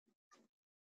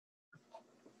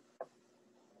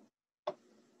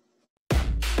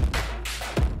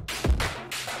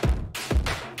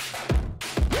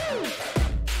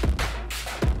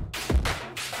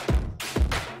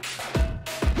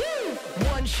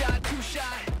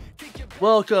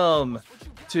Welcome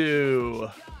to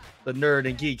the Nerd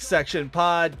and Geek Section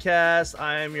podcast.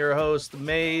 I am your host,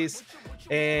 Mace,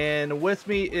 and with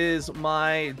me is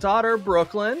my daughter,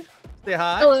 Brooklyn. Say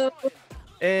hi. Hello.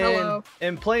 And, Hello.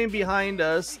 And playing behind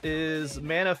us is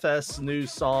Manifest's new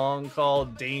song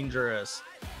called Dangerous.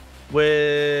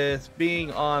 With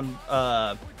being on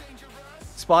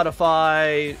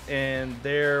Spotify and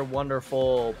their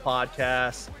wonderful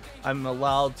podcast, I'm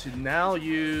allowed to now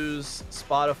use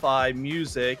Spotify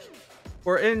music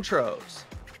for intros.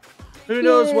 Who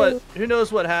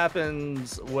knows what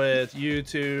happens with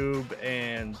YouTube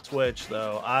and Twitch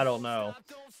though? I don't know.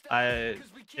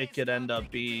 It could end up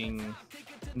being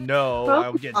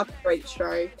I'll get copyright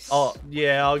strikes.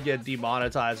 I'll get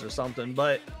demonetized or something,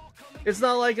 but it's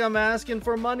not like I'm asking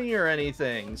for money or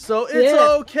anything. So it's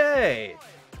okay.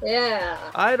 Yeah.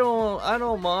 I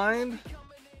don't mind.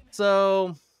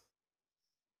 So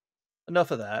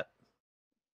enough of that.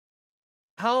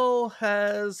 How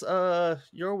has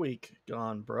your week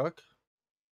gone, Brooke?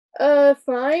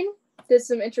 Fine. Did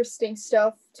some interesting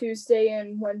stuff Tuesday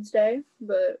and Wednesday,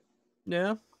 but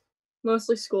yeah,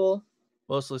 mostly school.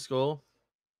 That's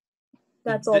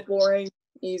all boring.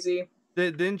 Easy.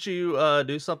 Didn't you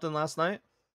do something last night?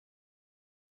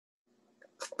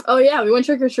 Oh yeah, we went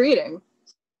trick-or-treating.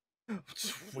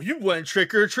 You went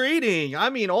trick-or-treating. I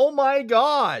mean, oh my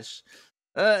gosh.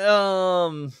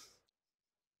 Why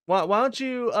don't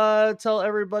you tell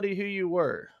everybody who you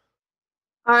were?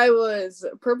 I was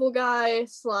Purple Guy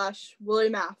 /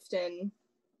 William Afton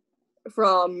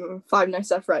from Five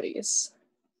Nights at Freddy's.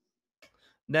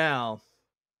 Now,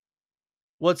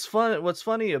 what's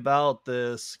funny about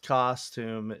this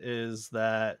costume is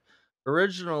that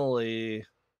originally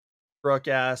Brooke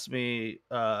asked me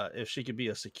if she could be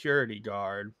a security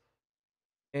guard.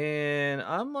 And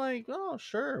I'm like, oh,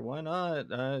 sure, why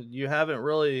not? You haven't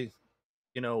really,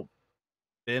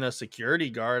 been a security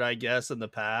guard, I guess, in the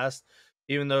past,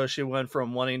 even though she went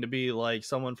from wanting to be like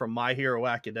someone from My Hero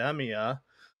Academia.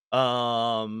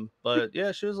 But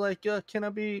yeah, she was like, can I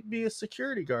be a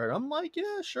security guard? I'm like,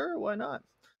 yeah, sure, why not?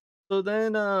 So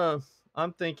then I'm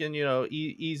thinking,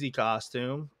 easy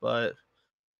costume, but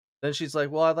then she's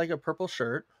like, well, I'd like a purple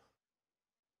shirt.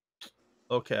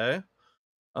 Okay.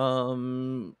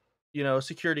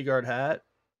 Security guard hat.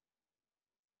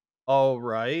 All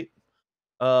right.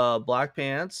 Black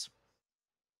pants.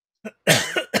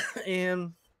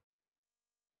 And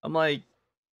I'm like,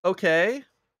 okay,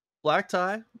 black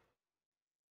tie.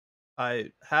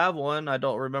 I have one. I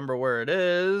don't remember where it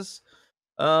is.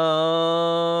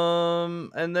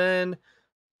 And then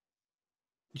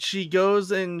she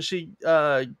goes and she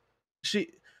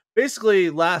basically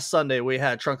last Sunday we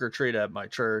had trunk or treat at my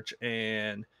church,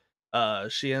 and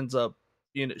she ends up,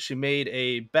 she made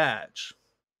a badge.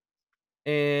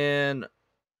 And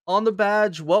on the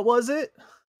badge, what was it?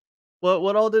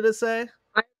 What all did it say?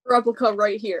 I have a replica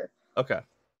right here. Okay.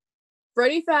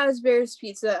 Freddy Fazbear's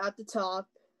Pizza at the top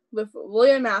with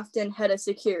William Afton, head of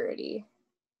security.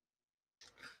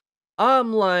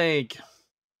 I'm like,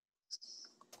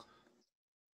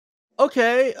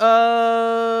 okay,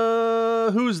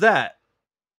 who's that?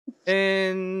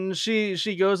 And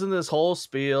she goes in this whole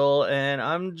spiel, and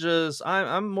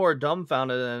I'm more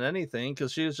dumbfounded than anything,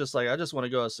 because she was just like, I just want to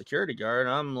go as security guard.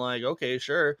 And I'm like, okay,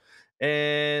 sure.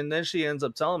 And then she ends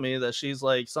up telling me that she's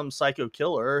like some psycho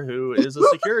killer who is a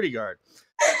security guard.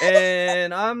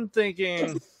 And I'm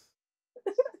thinking,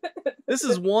 this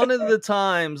is one of the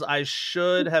times I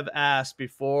should have asked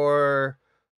before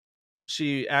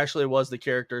she actually was the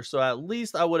character, so at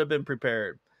least I would have been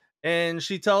prepared. And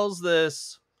she tells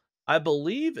this, I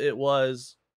believe it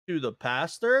was to the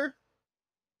pastor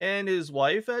and his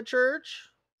wife at church,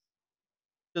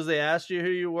 because they asked you who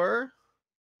you were.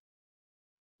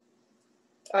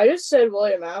 I just said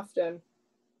William Afton.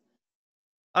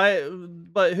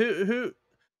 But who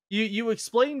you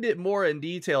explained it more in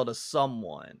detail to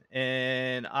someone,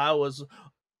 and I was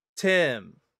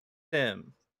Tim,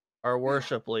 our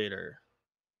worship leader.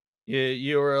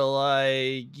 You were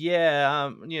like, yeah,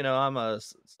 I'm a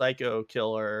psycho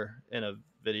killer in a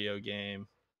video game.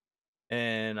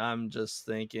 And I'm just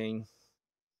thinking,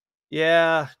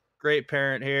 yeah, great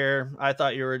parent here. I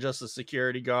thought you were just a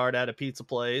security guard at a pizza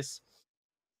place.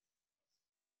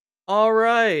 All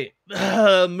right,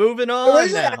 moving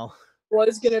on now.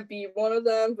 Was gonna be one of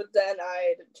them, but then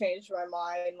I changed my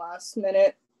mind last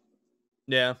minute.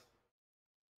 Yeah.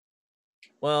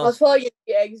 Well, I was probably gonna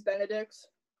be Eggs Benedicts,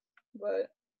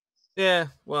 but yeah,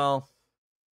 well,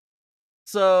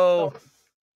 so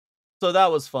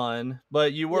that was fun,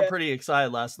 but you were pretty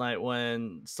excited last night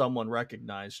when someone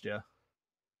recognized you.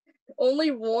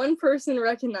 Only one person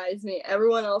recognized me.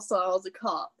 Everyone else thought I was a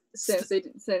cop. Since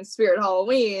Spirit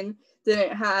Halloween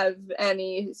didn't have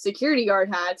any security guard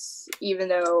hats, even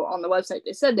though on the website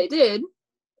they said they did.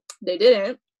 They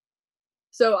didn't.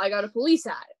 So I got a police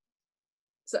hat.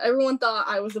 So everyone thought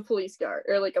I was a police guard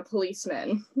or like a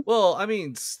policeman. Well, I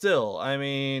mean, still, I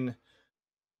mean,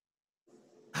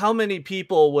 how many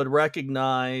people would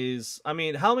recognize? I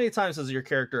mean, how many times has your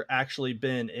character actually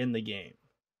been in the game?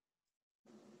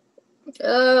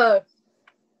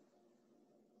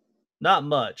 Not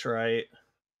much, right?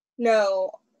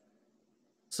 No.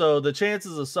 So the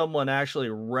chances of someone actually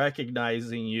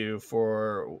recognizing you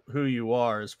for who you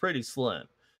are is pretty slim.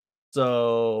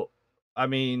 So, I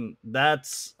mean, I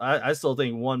still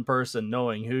think one person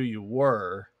knowing who you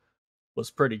were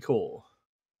was pretty cool.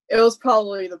 It was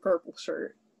probably the purple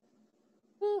shirt.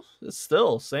 Well, it's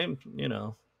still same, you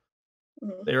know.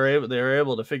 Mm-hmm. They were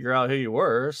able to figure out who you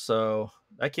were, so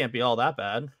that can't be all that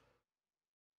bad.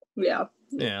 Yeah.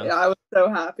 Yeah. I was so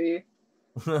happy.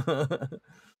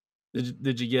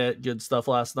 Did you get good stuff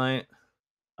last night?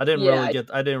 I didn't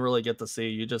really get to see.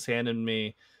 You just handed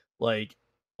me like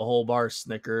a whole bar of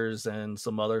Snickers and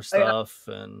some other stuff,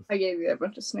 and I gave you a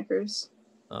bunch of Snickers.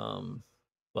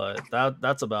 But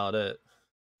that's about it.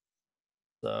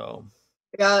 So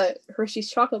I got Hershey's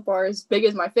chocolate bars big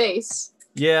as my face.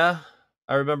 Yeah,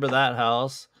 I remember that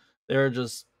house. They were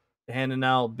just handing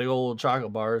out big old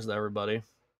chocolate bars to everybody.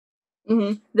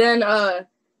 Mm-hmm. Then the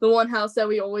one house that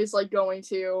we always like going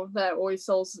to that always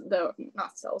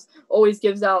always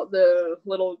gives out the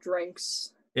little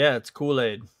drinks. Yeah, it's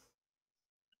Kool-Aid.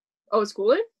 Oh, it's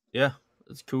Kool-Aid? Yeah,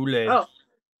 it's Kool-Aid. Oh.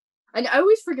 I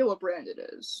always forget what brand it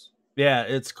is. Yeah,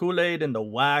 it's Kool-Aid in the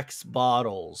wax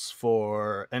bottles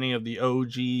for any of the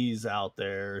OGs out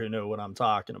there who know what I'm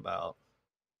talking about.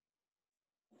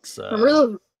 So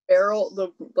remember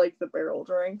the barrel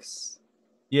drinks?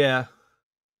 Yeah.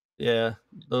 Yeah,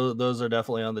 those are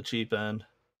definitely on the cheap end.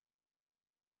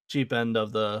 Cheap end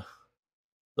of the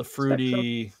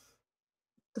fruity.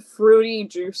 The fruity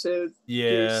juices.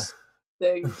 Yeah. Juice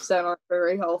things that aren't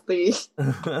very healthy.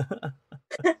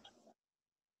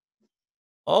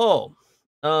 Oh,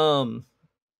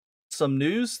 some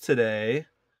news today.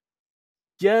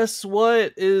 Guess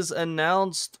what is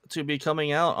announced to be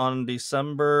coming out on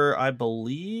December, I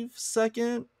believe,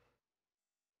 2nd?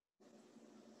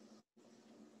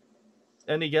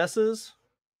 Any guesses?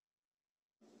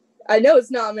 I know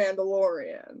it's not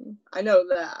Mandalorian. I know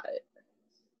that.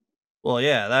 Well,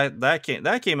 yeah, that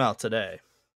came out today.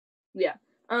 Yeah.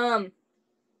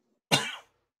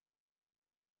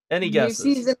 Any guesses?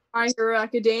 New season of My Hero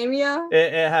Academia?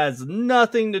 It has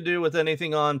nothing to do with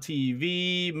anything on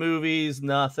TV, movies,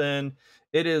 nothing.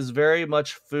 It is very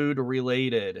much food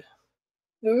related.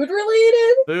 Food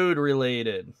related? Food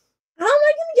related. How am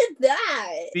I gonna get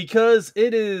that? Because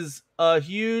it is a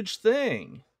huge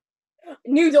thing.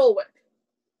 New Dole Whip.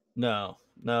 No,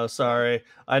 sorry.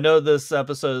 I know this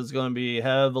episode is going to be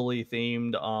heavily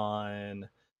themed on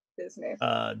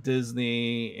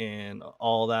Disney and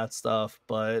all that stuff,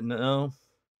 but no.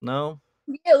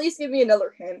 At least give me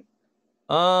another hint.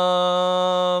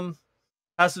 Has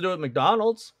to do with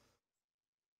McDonald's.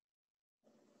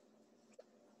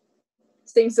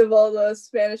 Stinks of all the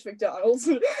Spanish McDonald's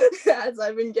ads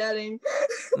I've been getting.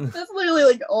 That's literally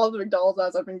like all the McDonald's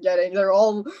ads I've been getting. They're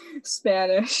all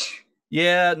Spanish.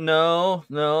 Yeah, no.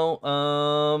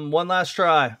 One last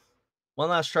try.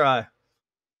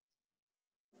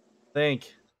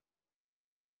 Think.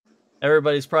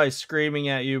 Everybody's probably screaming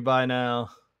at you by now.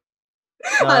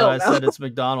 I said it's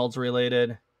McDonald's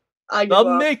related. The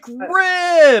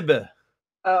McRib!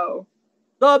 Oh.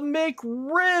 The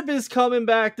McRib is coming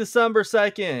back December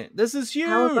 2nd. This is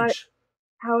huge.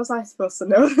 How was I supposed to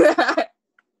know that?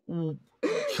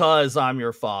 Because I'm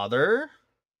your father.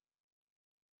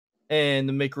 And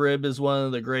the McRib is one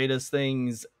of the greatest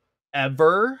things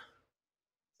ever.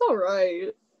 It's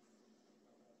alright.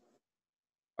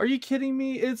 Are you kidding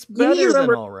me? It's better than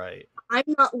alright. I'm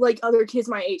not like other kids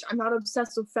my age. I'm not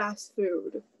obsessed with fast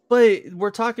food. But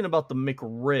we're talking about the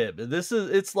McRib.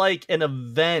 It's like an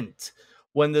event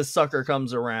when this sucker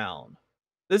comes around.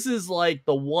 This is like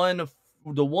the one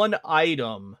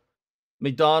item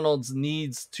McDonald's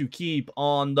needs to keep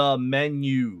on the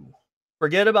menu.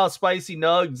 Forget about spicy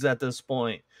nugs at this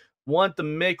point. Want the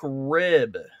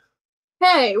McRib.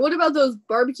 Hey, what about those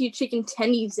barbecue chicken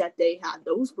tendies that they had?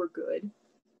 Those were good.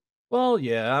 Well,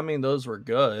 yeah, I mean, those were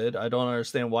good. I don't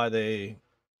understand why they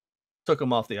took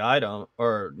them off the item,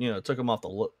 or, took them off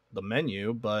the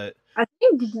menu, but I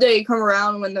think they come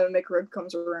around when the McRib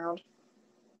comes around.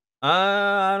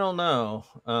 I don't know.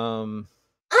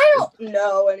 I don't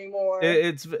know anymore.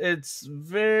 It's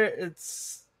very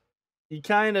you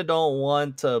kind of don't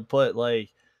want to put like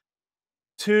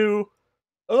two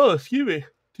excuse me,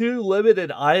 two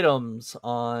limited items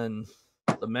on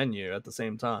the menu at the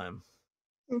same time.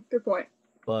 Good point.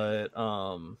 But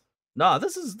nah,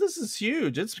 this is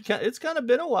huge. It's kind of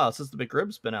been a while since the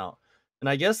McRib's been out, and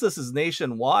I guess this is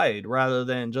nationwide rather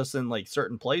than just in like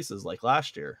certain places like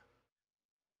last year.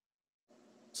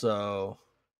 So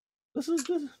this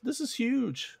is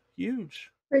huge,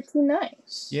 huge. Pretty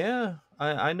nice. Yeah,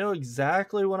 I know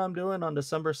exactly what I'm doing on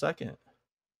December 2nd.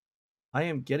 I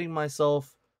am getting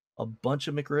myself a bunch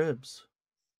of McRibs.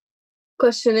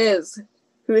 Question is,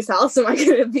 whose house am I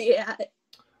gonna be at?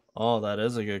 Oh, that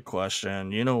is a good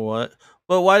question. You know what?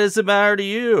 But why does it matter to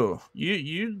you?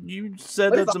 You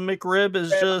said that the McRib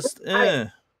is just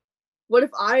What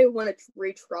if I want to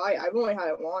retry? I've only had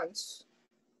it once.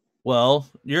 Well,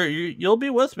 you'll be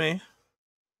with me.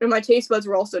 And my taste buds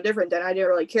were also different. Then I didn't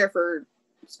really care for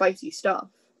spicy stuff.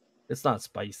 It's not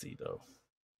spicy though.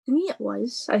 To me, it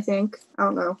was. I think. I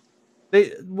don't know.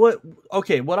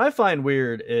 What I find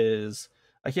weird is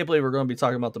I can't believe we're going to be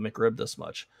talking about the McRib this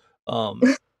much.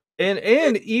 And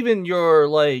even your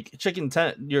like your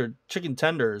chicken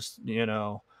tenders, you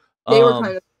know. They were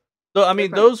kind of so I mean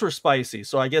those were spicy,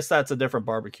 so I guess that's a different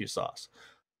barbecue sauce.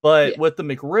 But with the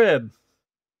McRib,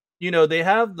 you know, they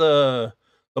have the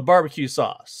barbecue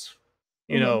sauce.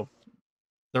 You know,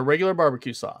 the regular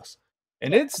barbecue sauce.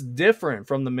 And it's different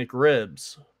from the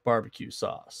McRib's barbecue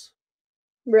sauce.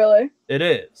 Really? It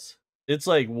is. It's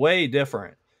like way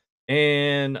different.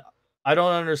 And I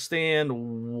don't understand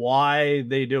why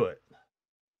they do it.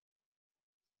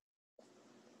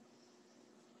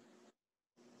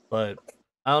 But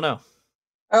I don't know.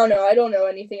 I don't know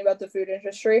anything about the food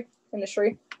industry.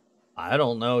 I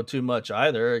don't know too much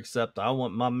either, except I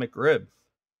want my McRib.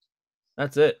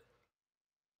 That's it.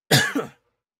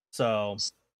 So,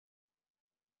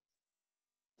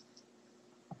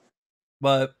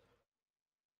 but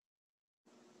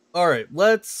all right,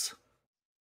 let's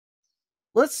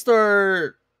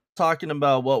start talking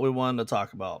about what we wanted to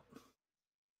talk about.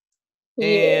 Yeah.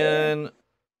 And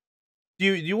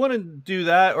do you want to do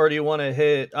that, or do you want to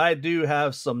hit? I do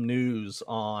have some news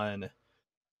on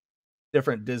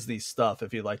different Disney stuff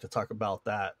if you'd like to talk about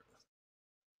that.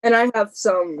 And I have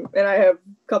a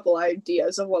couple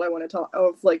ideas of what I want to talk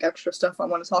of, like extra stuff I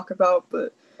want to talk about.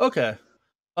 But okay,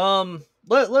 go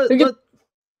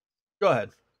ahead.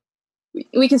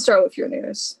 We can start with your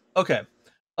news. Okay,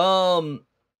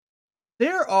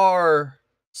 there are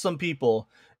some people,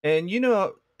 and you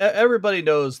know, everybody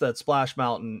knows that Splash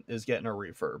Mountain is getting a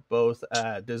refurb, both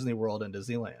at Disney World and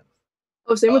Disneyland.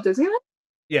 Oh, same with Disneyland?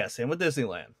 Yeah, same with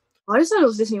Disneyland. I just thought it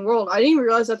was Disney World. I didn't even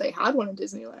realize that they had one in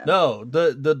Disneyland. No,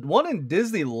 the one in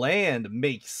Disneyland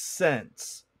makes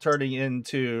sense turning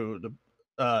into the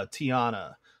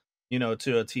Tiana, you know,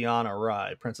 to a Tiana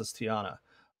ride, Princess Tiana.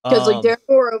 Because like they're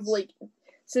more of like,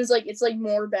 since like it's like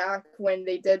more back when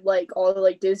they did like all the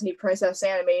like Disney princess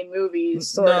animated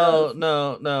movies.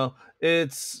 No.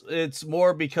 It's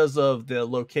more because of the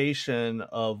location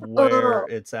of where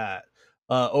it's at.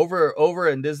 Over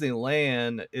in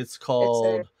Disneyland, it's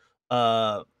called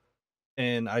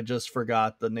and I just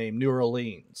forgot the name, New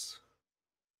Orleans.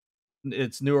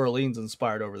 It's New Orleans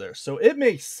inspired over there, so it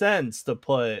makes sense to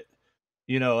put,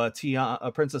 you know,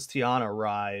 a Princess Tiana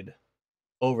ride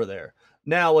over there.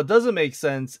 Now, what doesn't make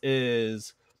sense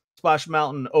is Splash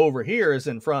Mountain over here is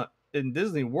in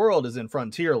Disney World is in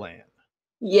Frontierland.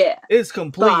 Yeah, it's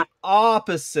complete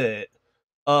opposite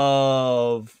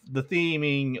of the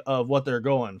theming of what they're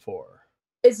going for.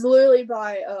 It's literally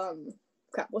by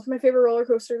crap. What's my favorite roller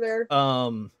coaster there?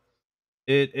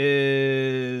 It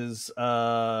is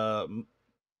I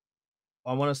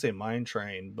want to say Mine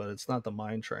Train, but it's not the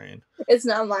Mine Train. It's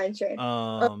not Mine Train.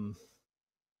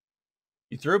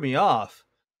 You threw me off.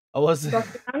 I wasn't.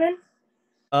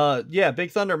 Yeah,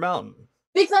 Big Thunder Mountain.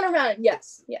 Big Thunder Mountain,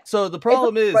 yes, yeah. So the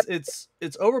problem is it's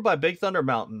over by Big Thunder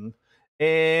Mountain,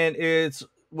 and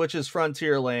which is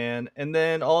Frontierland, and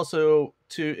then also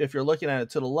if you're looking at it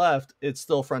to the left, it's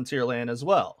still Frontierland as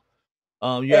well.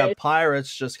 You have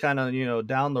Pirates just kind of, you know,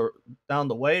 down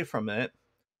the way from it,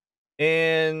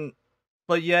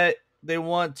 but yet they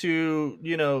want to,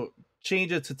 you know,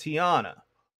 change it to Tiana.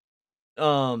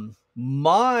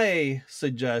 My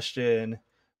suggestion,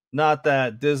 not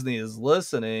that Disney is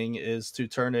listening, is to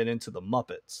turn it into the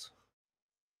Muppets.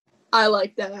 I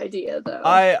like that idea though.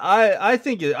 I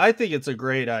think it's a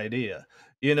great idea.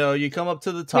 You know, you come up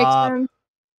to the top.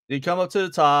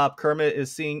 Kermit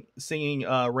is singing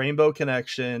Rainbow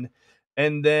Connection,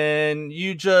 and then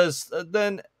you just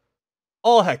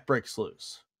all heck breaks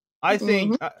loose. I Mm-hmm.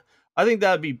 think I think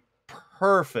that'd be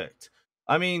perfect.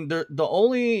 I mean, the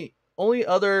only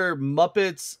other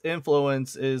Muppets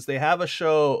influence is they have a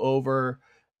show over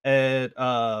at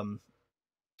Hollywood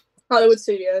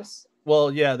Studios.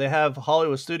 well, yeah, they have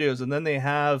Hollywood Studios, and then they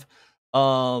have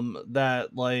that,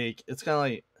 like, it's kind of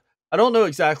like, I don't know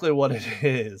exactly what it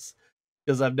is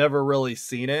because I've never really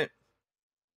seen it,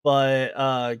 but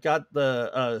got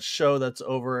the show that's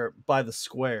over by the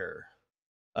square,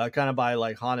 kind of by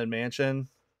like Haunted Mansion.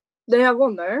 They have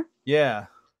one there. Yeah,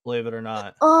 believe it or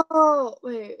not. Oh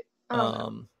wait, I don't know.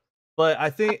 Um, but I I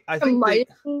think might they,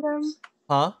 have seen them.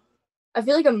 huh? I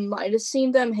feel like I might have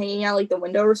seen them hanging out like the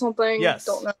window or something. Don't Yes,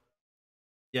 know.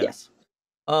 Yeah. yes.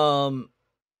 Um,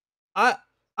 I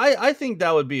I think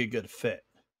that would be a good fit.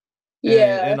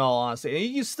 Yeah. In all honesty,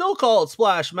 and you still call it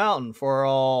Splash Mountain for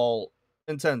all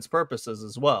intents purposes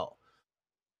as well.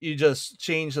 You just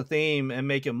change the theme and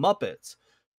make it Muppets,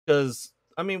 because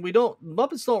I mean, we don't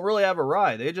Muppets don't really have a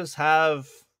ride; they just have,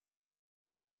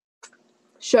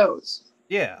 Shows.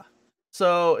 yeah.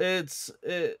 So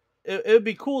it would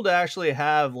be cool to actually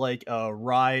have like a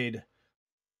ride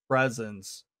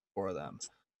presence for them,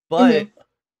 but Mm-hmm.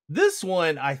 this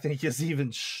one I think is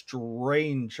even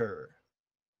stranger.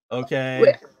 Wait,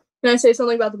 Okay, can I say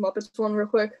something about the Muppets one real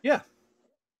quick? yeah,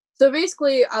 So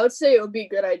basically, I would say it would be a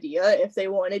good idea if they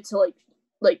wanted to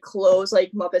like close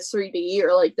like Muppets 3D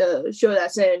or like the show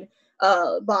that's in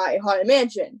by Haunted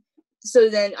Mansion. So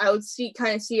then I would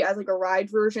kind of see it as like a ride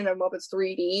version of Muppets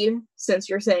 3D, since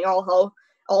you're saying all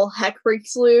heck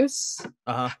breaks loose.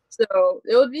 uh huh. So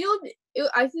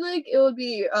I feel like it would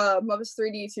be Muppets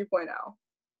 3D 2.0.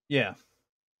 Yeah.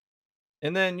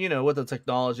 And then, with the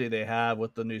technology they have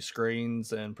with the new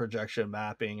screens and projection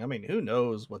mapping, I mean, who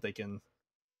knows what they can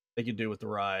do with the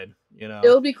ride, you It know.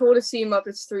 would be cool to see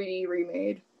Muppets 3D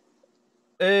remade.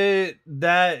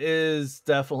 That is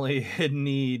definitely in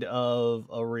need of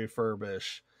a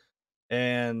refurbish.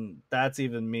 And that's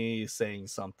even me saying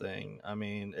something. I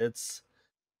mean, it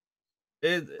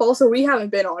Also, we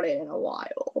haven't been on it in a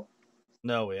while.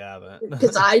 no, we haven't.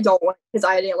 Because I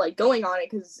didn't like going on it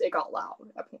because it got loud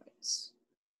at points.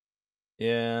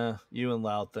 Yeah, you and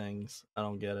loud things. I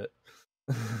don't get it.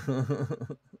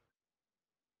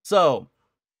 So,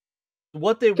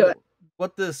 what they Go ahead.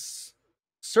 what this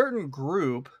certain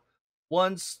group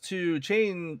wants to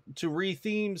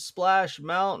retheme Splash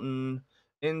Mountain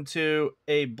into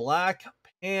a Black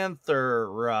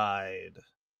Panther ride.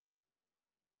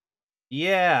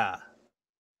 Yeah.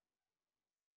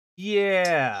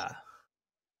 Yeah.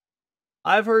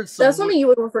 I've heard That's some something you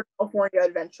would want for California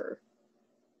Adventure.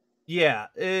 yeah,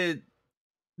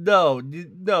 no,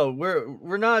 no,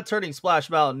 we're not turning Splash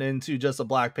Mountain into just a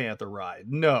Black Panther ride.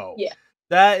 No. Yeah,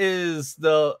 That is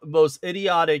the most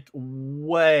idiotic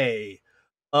way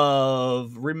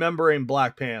of remembering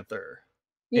Black Panther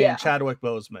and yeah. Chadwick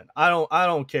Boseman. I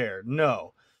don't care.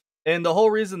 No. And the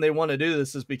whole reason they want to do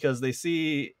this is because they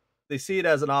see it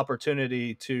as an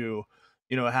opportunity to,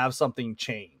 have something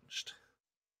changed.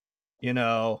 You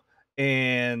know,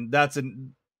 and that's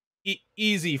an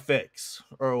easy fix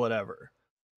or whatever.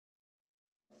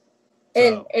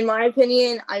 And So, in my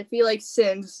opinion, I feel like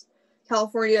since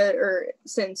for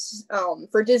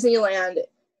Disneyland,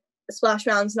 Splash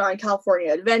Mountain's not in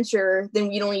California Adventure, then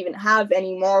we don't even have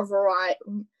any Marvel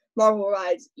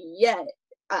rides yet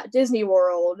at Disney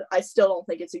World. I still don't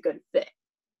think it's a good fit,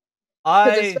 because I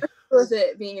especially with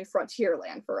it being in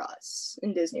Frontierland for us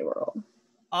in Disney World.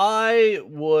 I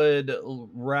would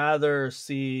rather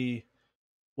see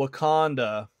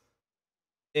Wakanda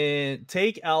and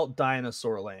take out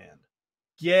Dinosaur Land.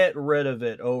 Get rid of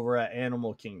it over at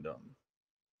Animal Kingdom.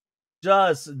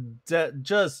 Just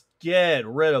get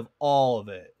rid of all of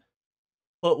it.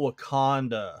 Put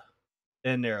Wakanda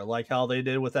in there like how they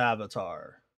did with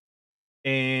Avatar.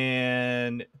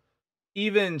 And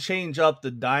even change up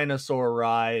the dinosaur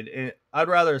ride. I'd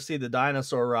rather see the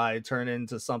dinosaur ride turn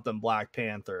into something Black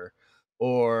Panther,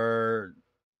 or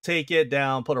take it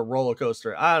down, put a roller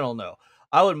coaster. I don't know.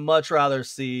 I would much rather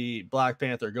see Black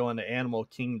Panther go into Animal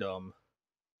Kingdom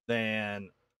than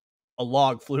a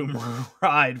log flume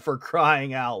ride, for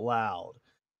crying out loud.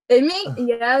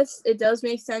 Yes, it does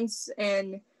make sense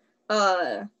in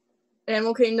uh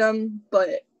Animal Kingdom,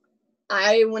 but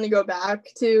I want to go back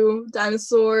to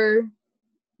Dinosaur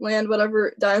Land,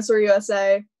 whatever, Dinosaur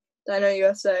USA, Dino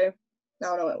USA. I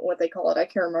don't know what they call it. I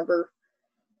can't remember.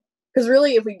 Because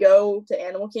really, if we go to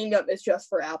Animal Kingdom, it's just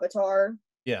for Avatar.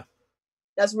 Yeah.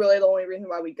 That's really the only reason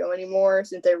why we go anymore,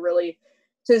 since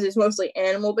it's mostly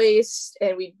animal based,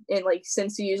 and like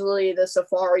since usually the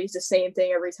safari is the same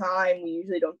thing every time, we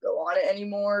usually don't go on it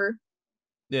anymore.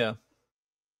 Yeah.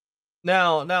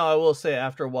 Now I will say,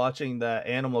 after watching that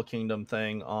Animal Kingdom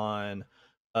thing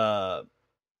uh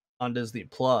on Disney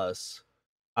Plus,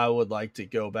 I would like to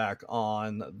go back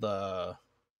on the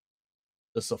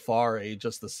safari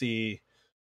just to see,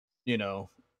 you know,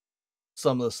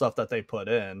 some of the stuff that they put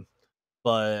in.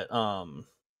 But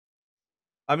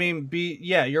I mean,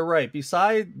 yeah, you're right.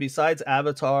 Besides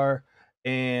Avatar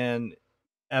and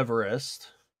Everest,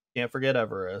 can't forget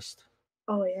Everest.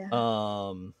 Oh yeah.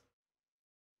 Um,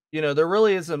 there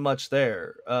really isn't much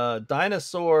there.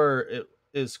 Dinosaur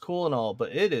is cool and all, but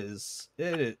it's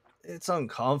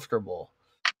uncomfortable.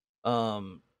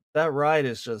 Um, that ride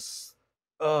is just,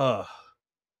 ugh.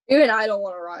 Even I don't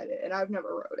want to ride it, and I've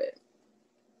never rode it.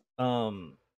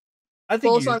 Um, I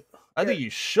think Also, you, I think you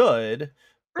should, I'm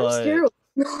but scared of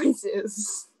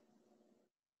noises.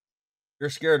 you're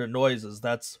scared of noises.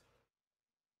 That's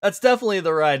definitely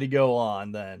the ride to go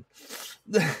on then.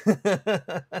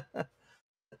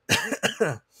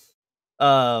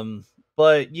 um,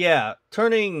 but yeah,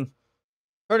 turning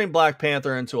Black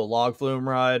Panther into a log flume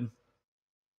ride.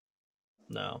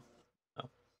 No, no.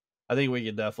 I think we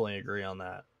could definitely agree on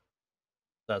that.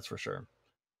 That's for sure.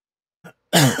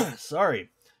 Sorry.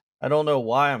 I don't know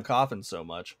why I'm coughing so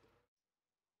much.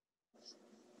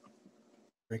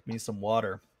 Drink me some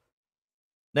water.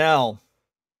 Now,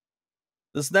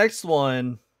 this next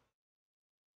one,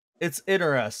 it's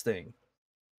interesting.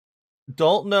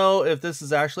 Don't know if this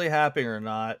is actually happening or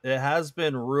not. It has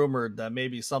been rumored that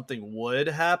maybe something would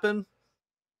happen,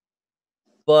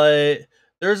 but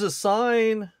there's a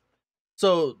sign.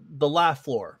 So the laugh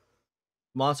floor,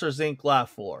 Monsters Inc.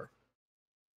 laugh floor.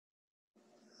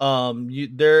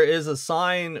 There is a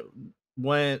sign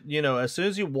when as soon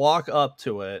as you walk up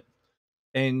to it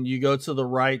and you go to the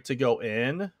right to go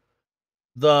in,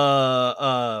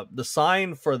 the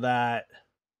sign for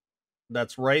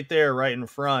that's right there, right in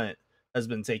front, has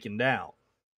been taken down.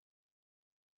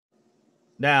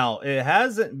 Now, it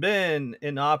hasn't been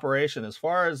in operation, as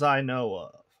far as I know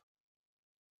of,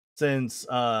 since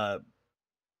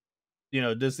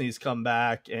Disney's come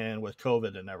back and with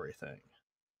COVID and everything.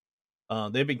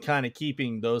 They've been kind of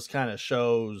keeping those kind of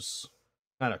shows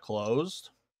kind of closed.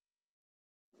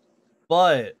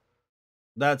 But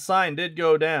that sign did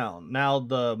go down. Now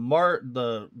the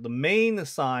main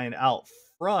sign out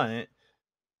front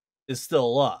is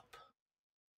still up.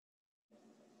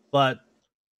 But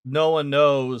no one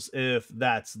knows if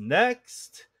that's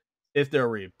next, if they're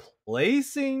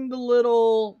replacing the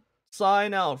little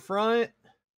sign out front.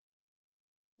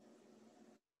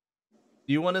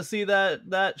 Do you want to see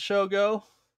that show go?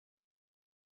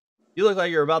 You look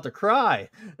like you're about to cry.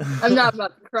 I'm not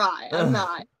about to cry. I'm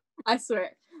not. I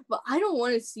swear. But I don't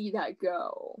want to see that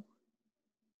go.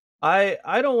 I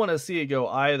don't want to see it go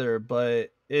either, but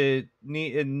it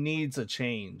needs a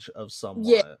change of Yeah.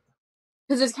 somewhat.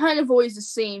 Because it's kind of always the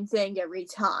same thing every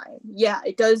time. Yeah,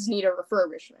 it does need a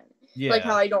refurbishment. Like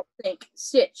how Yeah. I don't think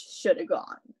Stitch should have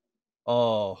gone.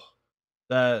 Oh,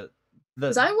 that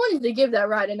Because that I wanted to give that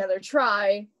ride another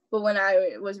try, but when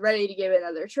I was ready to give it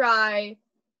another try,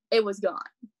 it was gone.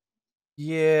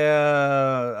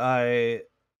 yeah, Why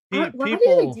did they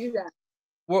people. do that?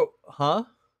 What? Huh?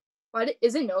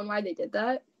 Is it known why they did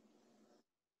that?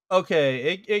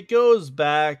 Okay, it goes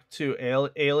back to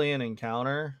Alien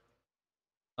Encounter.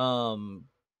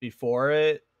 Before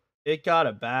it got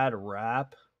a bad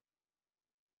rap.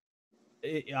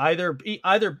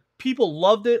 Either people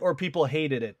loved it or people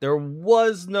hated it. There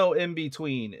was no in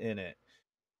between in it.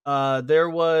 There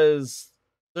was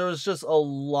just a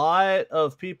lot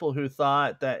of people who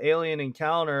thought that Alien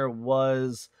Encounter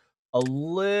was a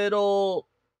little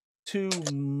too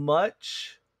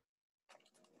much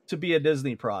to be a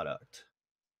Disney product.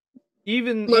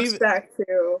 Looks Even back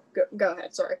to go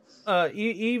ahead. Sorry.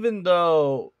 even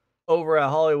though over at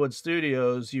Hollywood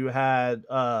Studios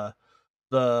the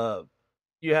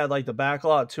you had like the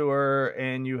backlot tour,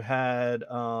 and you had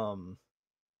uh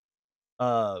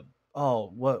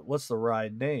oh, what's the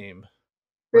ride name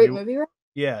where Great you movie, right?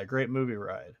 yeah, great movie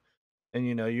ride. And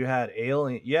you had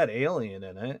Alien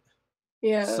in it.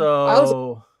 Yeah.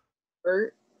 So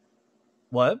Hurt.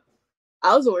 what?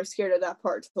 I was always scared of that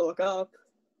part to look up.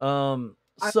 I think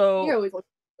I So always looked.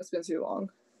 It's been too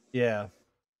long. yeah,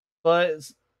 but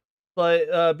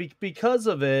because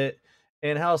of it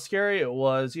and how scary it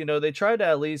was, they tried to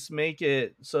at least make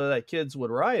it so that kids would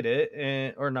ride it,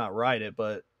 and or not ride it,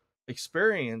 but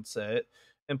experience it,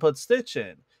 and put Stitch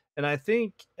in. And I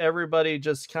think everybody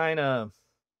just kind of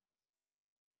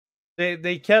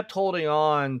they kept holding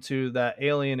on to that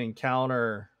Alien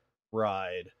Encounter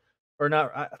ride, or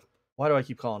not. Why do I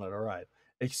keep calling it a ride?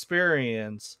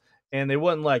 Experience, and they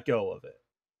wouldn't let go of it.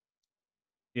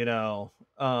 you know.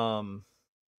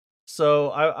 So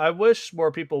I wish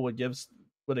more people would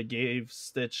have gave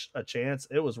Stitch a chance.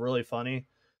 It was really funny.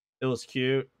 It was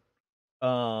cute.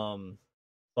 Um,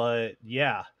 but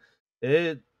yeah,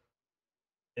 it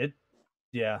it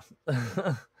yeah,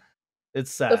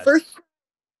 it's The sad. first,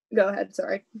 go ahead,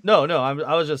 sorry. No, no,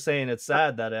 I was just saying it's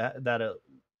sad that it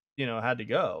had to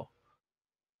go.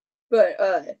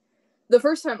 But the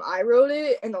first time I wrote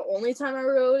it, and the only time I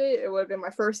wrote it, it would have been my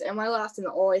first and my last, and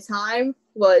the only time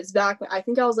was back when I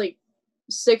think I was like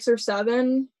 6 or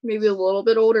 7, maybe a little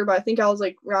bit older, but I think I was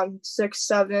like around 6,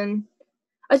 7.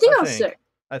 I think I was 6.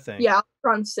 I think. Yeah,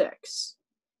 around 6.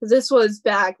 Because this was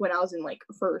back when I was in like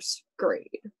first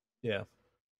grade. Yeah.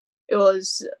 It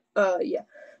was, yeah.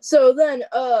 So then,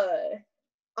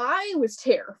 I was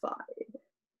terrified.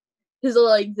 Because of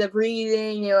like the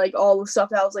breathing and like all the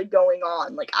stuff that was like going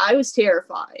on. Like I was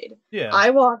terrified. Yeah. I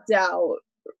walked out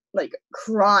like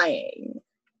crying.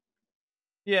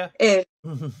 Yeah. And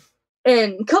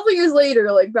a couple years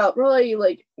later, like about probably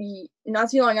like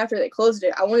not too long after they closed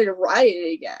it, I wanted to ride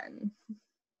it again.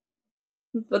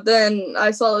 But then I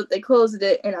saw that they closed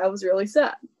it and I was really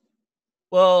sad.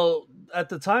 Well, at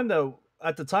the time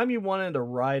you wanted to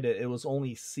ride it, it was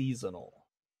only seasonal.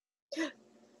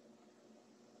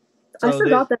 So I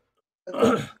forgot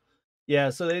that.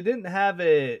 Yeah, so they didn't have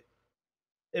it.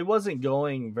 It wasn't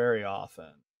going very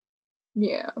often.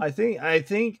 Yeah. I think I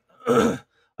think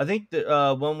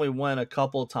that when we went a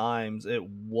couple times, it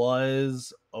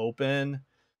was open,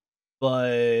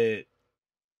 but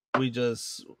we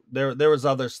just there was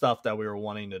other stuff that we were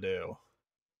wanting to do.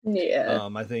 Yeah.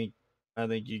 I think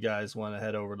you guys want to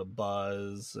head over to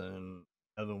Buzz, and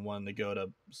Evan wanted to go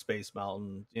to Space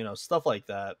Mountain, stuff like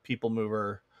that. People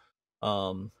Mover,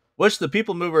 which the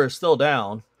People Mover is still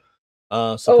down,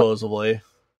 supposedly.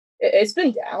 It's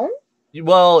been down?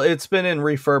 Well, it's been in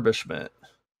refurbishment.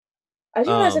 I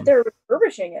didn't realize that they were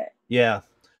refurbishing it. Yeah,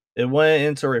 it went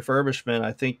into refurbishment,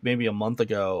 I think maybe a month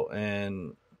ago,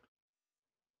 and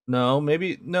no,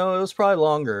 it was probably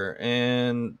longer,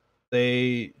 and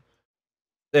they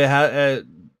had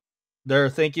they're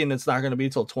thinking it's not going to be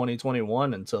till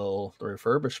 2021 until the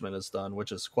refurbishment is done,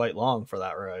 which is quite long for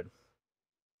that ride.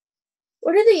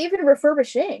 What are they even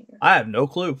refurbishing? I have no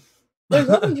clue. There's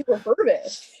nothing to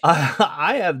refurbish.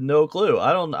 I have no clue.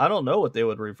 I don't know what they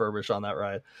would refurbish on that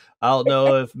ride. I don't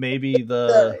know if maybe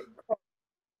what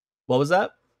was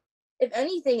that? If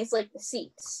anything, it's like the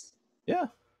seats. Yeah.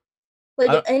 Like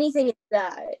if anything, it's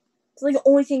that. It's like the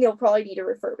only thing they'll probably need to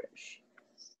refurbish.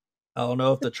 I don't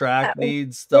know if the track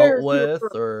needs dealt with,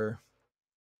 or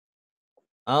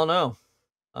I don't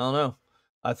know.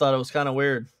 I thought it was kind of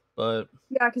weird, but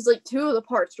yeah, because like 2 of the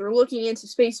parts were looking into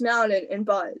Space Mountain and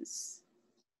Buzz.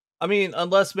 I mean,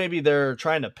 unless maybe they're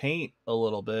trying to paint a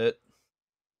little bit.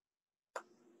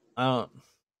 I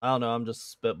don't know. I'm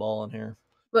just spitballing here.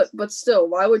 But still,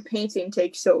 why would painting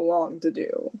take so long to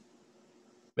do?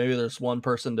 Maybe there's one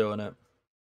person doing it.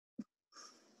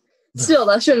 Still,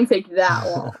 that shouldn't take that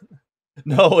long.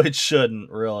 No, it shouldn't,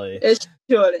 really. It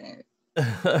shouldn't.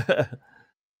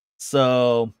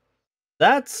 So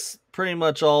that's pretty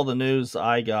much all the news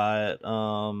I got.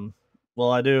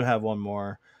 Well, I do have one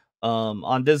more.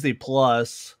 On Disney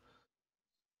Plus,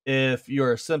 if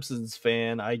you're a Simpsons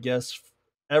fan, I guess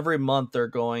every month they're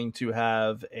going to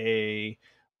have a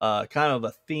kind of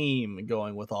a theme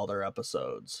going with all their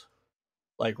episodes.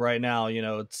 Like right now,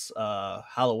 it's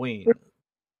Halloween.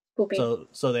 Poopy.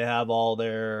 So they have all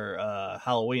their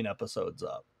Halloween episodes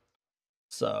up.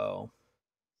 So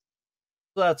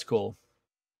that's cool.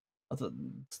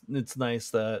 It's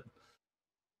nice that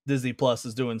Disney Plus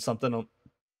is doing something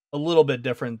a little bit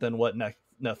different than what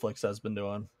Netflix has been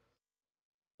doing.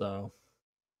 So,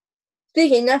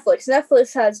 speaking of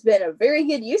Netflix has been a very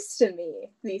good use to me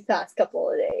these past couple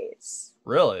of days.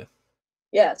 Really?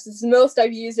 Yes, it's the most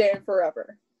I've used it in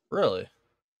forever. Really?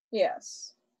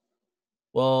 Yes.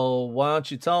 Well, why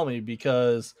don't you tell me?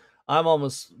 Because I'm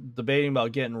almost debating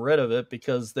about getting rid of it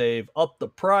because they've upped the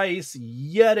price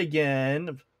yet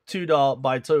again,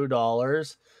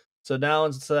 $2. So now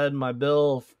instead my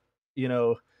bill,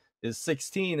 is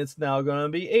 16, it's now going to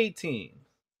be 18.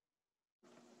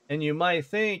 And you might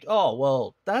think, oh,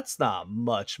 well, that's not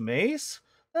much, Mace.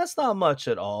 That's not much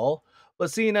at all.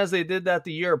 But seeing as they did that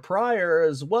the year prior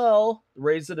as well,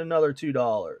 raised it another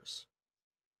 $2.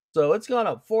 So it's gone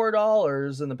up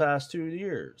 $4 in the past 2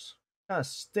 years. Kind of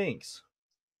stinks.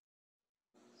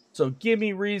 So give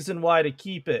me reason why to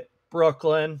keep it,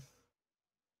 Brooklyn.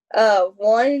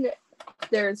 One,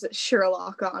 there's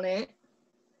Sherlock on it.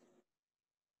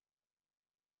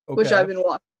 Okay. Which I've been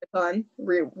watching a ton,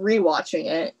 rewatching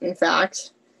it, in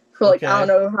fact. for like Okay. I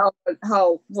don't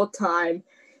know what time.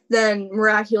 Then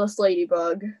Miraculous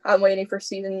Ladybug. I'm waiting for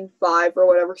season 5 or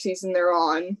whatever season they're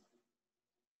on.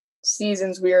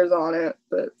 Season's weird on it,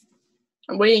 but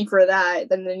I'm waiting for that.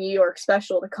 Then the New York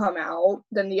special to come out.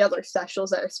 Then the other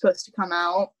specials that are supposed to come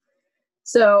out.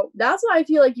 So that's why I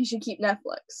feel like you should keep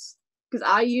Netflix, because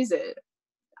I use it,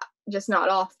 just not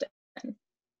often.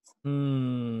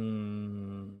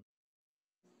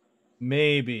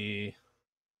 Maybe.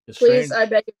 Please, I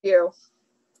beg of you.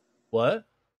 What?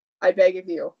 I beg of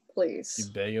you, You please.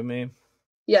 beg of me?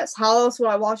 Yes, how else would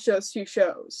I watch those 2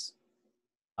 shows?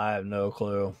 I have no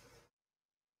clue.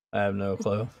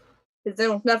 Because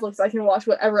then with Netflix, I can watch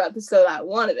whatever episode I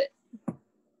want of it.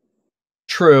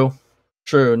 True.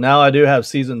 Now I do have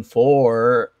season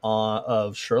 4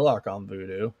 of Sherlock on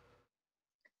Vudu.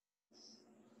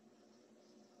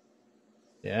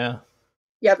 Yeah.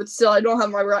 Yeah, but still, I don't have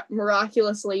my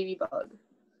Miraculous Ladybug.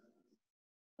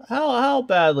 How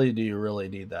badly do you really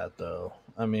need that, though?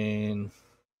 I mean,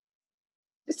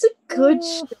 It's a good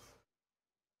show.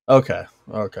 Okay.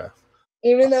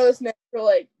 Even though it's meant for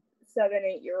like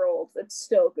 7-8-year-olds, it's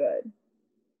still good.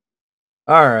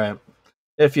 All right,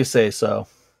 if you say so.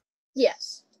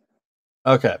 Yes.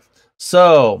 Okay,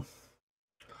 so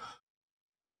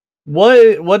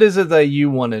what is it that you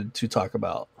wanted to talk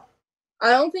about?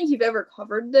 I don't think you've ever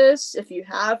covered this. If you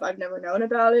have, I've never known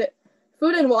about it.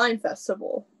 Food and Wine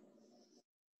Festival.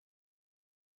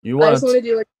 You want to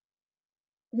do like.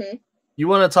 You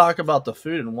want to talk about the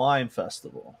Food and Wine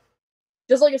Festival?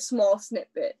 Just like a small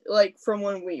snippet, like from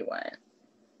when we went.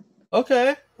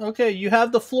 Okay, you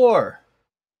have the floor.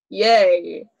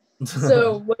 Yay!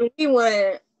 So when we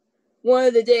went, one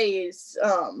of the days,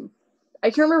 I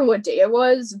can't remember what day it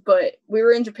was, but we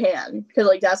were in Japan because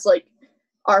like that's like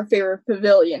our favorite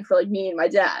pavilion for like me and my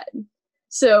dad.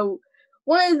 So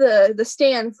one of the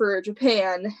stand for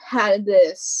Japan had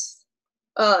this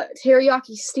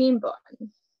teriyaki steam bun.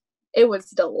 It was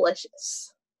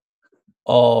delicious.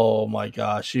 Oh my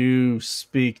gosh, you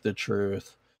speak the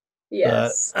truth.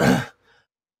 Yes.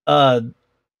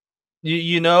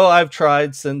 You know, I've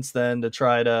tried since then to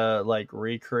try to like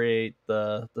recreate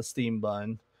the steam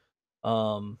bun.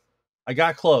 I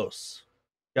got close.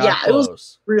 It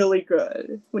was really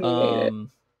good when you made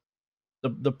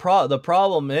it. The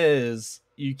problem is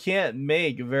you can't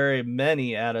make very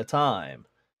many at a time,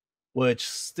 which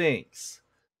stinks.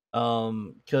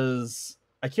 Because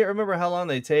I can't remember how long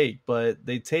they take, but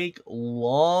they take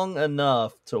long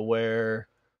enough to where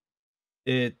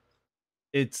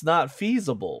it's not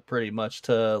feasible pretty much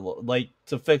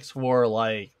to fix for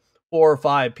like 4 or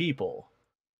 5 people.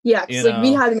 Yeah, because like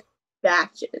we had to make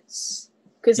batches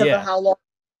because of how long.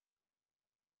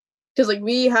 Because like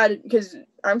because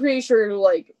I'm pretty sure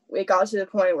like it got to the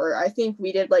point where I think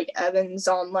we did like Evans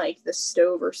on like the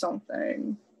stove or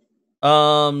something.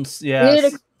 Yeah, we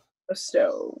did a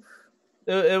stove.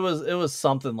 It was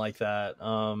something like that.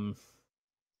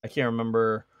 I can't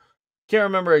remember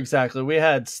exactly. We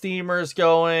had steamers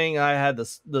going. I had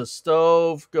the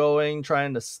stove going,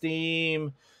 trying to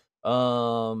steam.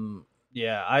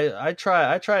 Yeah, I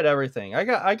tried everything.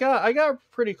 I got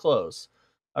pretty close.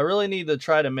 I really need to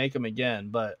try to make them again,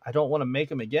 but I don't want to make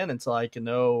them again until I can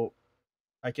know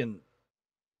I can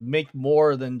make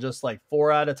more than just like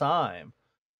 4 at a time.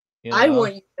 You know? I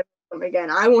want you to make them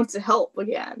again. I want to help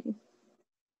again.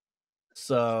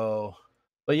 So,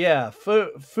 but yeah,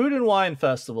 food and wine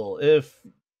festival. If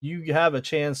you have a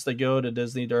chance to go to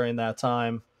Disney during that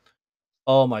time,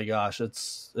 oh my gosh,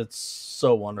 it's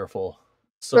so wonderful.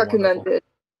 So recommended. Wonderful.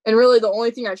 And really, the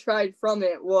only thing I tried from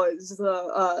it was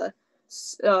the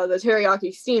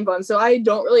teriyaki steam bun. So I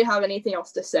don't really have anything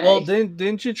else to say. Well,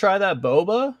 didn't you try that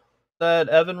boba that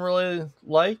Evan really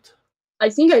liked? I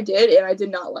think I did, and I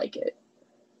did not like it.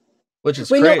 Which is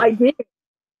great. No, I didn't.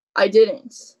 I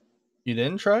didn't. You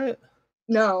didn't try it?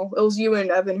 No, it was you and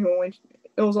Evan who went.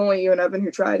 It was only you and Evan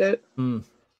who tried it.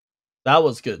 That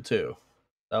was good too.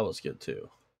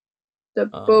 The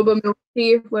boba milk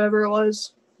tea, whatever it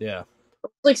was. Yeah. It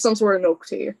was like some sort of milk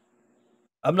tea.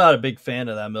 I'm not a big fan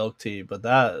of that milk tea, but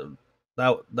that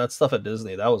stuff at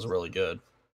Disney, that was really good.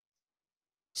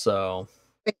 So,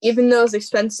 even though it's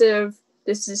expensive,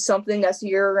 this is something that's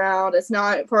year round. It's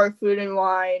not part of Food and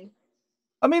Wine.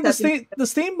 I mean, the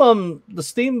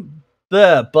steam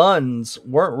buns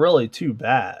weren't really too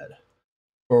bad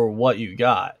for what you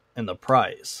got and the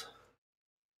price.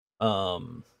 I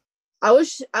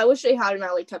wish they had an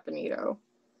like Tepanito,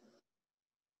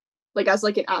 like as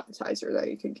like an appetizer that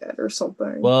you could get or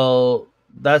something. Well,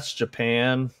 that's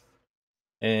Japan,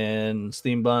 and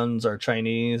steam buns are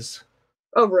Chinese.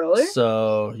 Oh, really?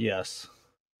 So yes.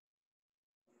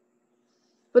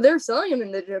 But they're selling them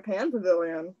in the Japan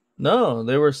pavilion. No,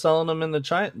 they were selling them in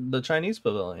the Chinese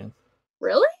pavilion.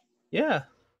 Really? Yeah.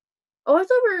 Oh, I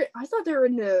thought they were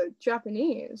in the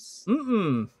Japanese.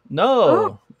 No,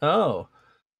 Oh. no.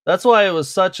 That's why it was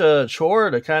such a chore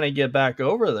to kind of get back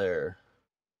over there.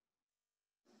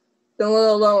 The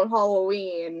little lone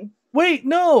Halloween. Wait,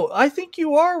 no, I think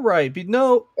you are right.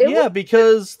 No, It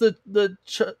because the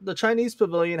Chinese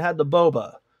pavilion had the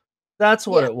boba. That's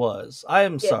what it was. I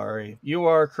am sorry. You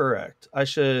are correct. I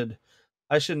should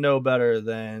know better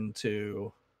than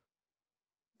to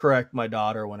correct my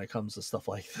daughter when it comes to stuff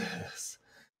like this.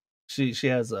 She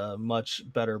has a much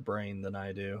better brain than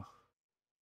I do.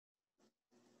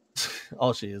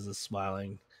 All she is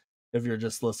smiling. If you're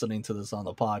just listening to this on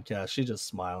the podcast, she's just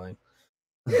smiling.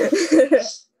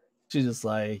 She's just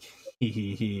like,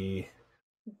 hee.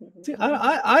 See,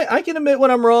 I can admit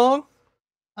when I'm wrong.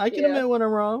 I can admit when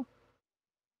I'm wrong.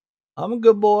 I'm a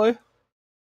good boy.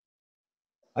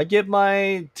 I get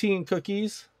my tea and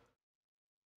cookies.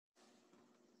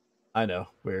 I know,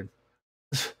 weird.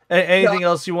 Anything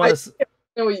else you want to? I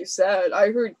know what you said.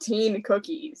 I heard teen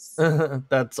cookies.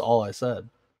 That's all I said.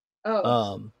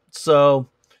 Oh. So,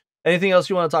 anything else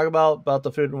you want to talk about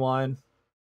the food and wine?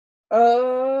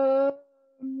 No.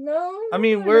 I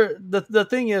mean, the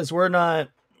thing is, we're not,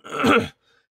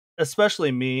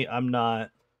 especially me. I'm not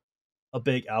a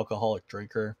big alcoholic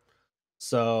drinker,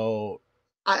 so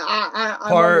I'm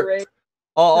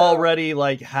already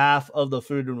like half of the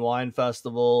food and wine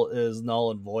festival is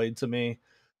null and void to me.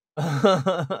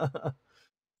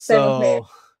 So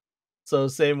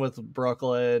same with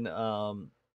Brooklyn.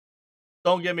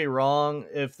 Don't get me wrong,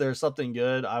 if there's something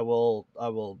good, I will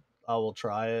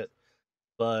try it.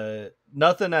 But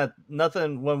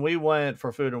nothing when we went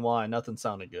for food and wine, nothing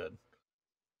sounded good.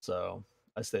 So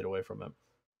I stayed away from it.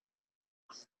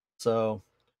 So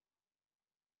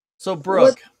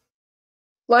Brooke,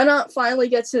 why not finally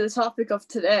get to the topic of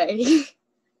today?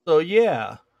 So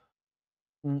yeah,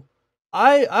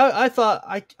 I thought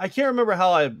I can't remember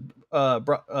how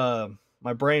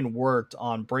my brain worked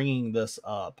on bringing this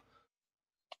up,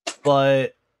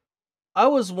 but I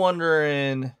was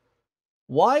wondering,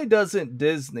 why doesn't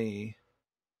Disney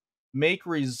make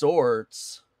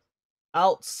resorts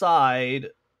outside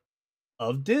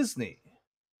of Disney?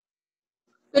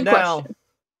 Good question.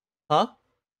 Huh?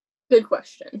 Good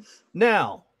question.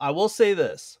 Now, I will say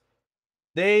this.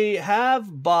 They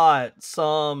have bought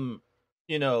some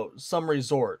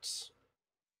resorts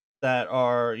that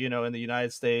are, in the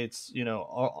United States,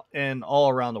 and all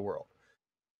around the world.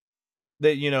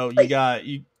 That, you got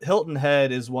Hilton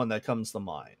Head is one that comes to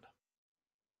mind.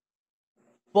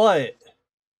 But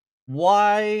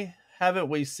why haven't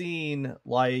we seen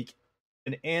like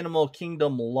an Animal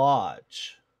Kingdom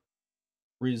Lodge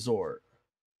resort?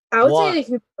 I would say they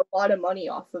could make a lot of money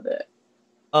off of it.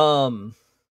 A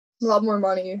lot more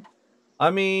money.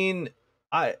 I mean,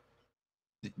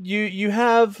 you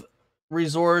have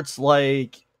resorts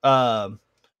like the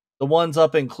ones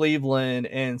up in Cleveland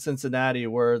and Cincinnati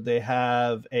where they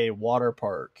have a water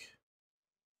park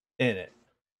in it.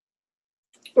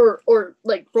 Or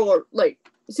like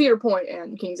Cedar Point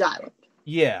and Kings Island.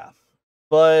 Yeah.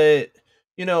 But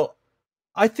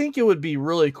I think it would be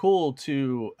really cool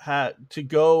to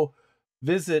go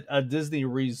visit a Disney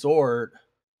resort,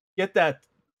 get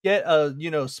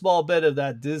a small bit of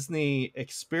that Disney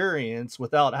experience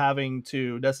without having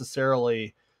to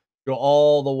necessarily go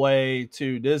all the way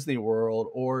to Disney World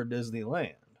or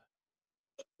Disneyland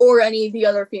or any of the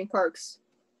other theme parks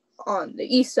on the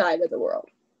east side of the world.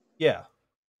 Yeah.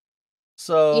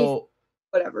 So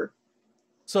whatever.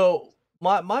 So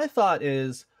my thought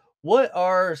is, what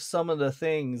are some of the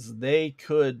things they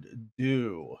could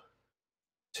do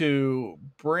to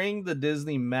bring the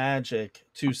Disney magic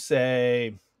to,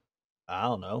 say, I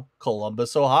don't know,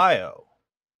 Columbus, Ohio?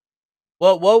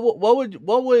 What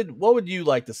would you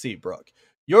like to see, Brooke?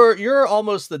 You're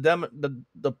almost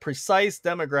the precise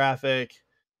demographic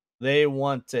they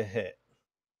want to hit.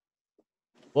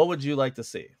 What would you like to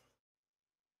see?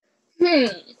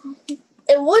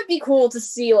 It would be cool to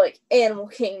see like Animal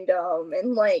Kingdom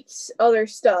and like other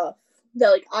stuff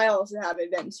that like I also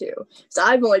haven't been to. So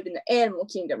I've only been to Animal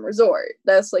Kingdom Resort.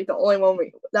 That's like the only one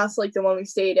we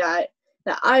stayed at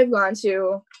that I've gone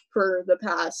to for the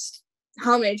past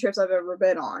how many trips I've ever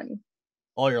been on.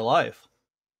 All your life.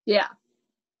 Yeah.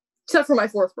 Except for my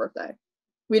 4th birthday.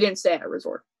 We didn't stay at a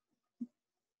resort.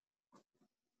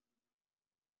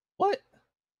 What?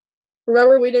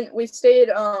 Remember we stayed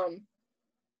on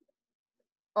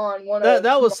one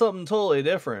that was something totally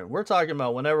different. We're talking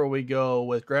about whenever we go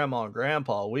with Grandma and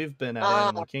Grandpa, we've been at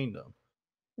Animal Kingdom.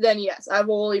 Then yes, I've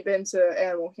only been to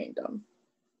Animal Kingdom.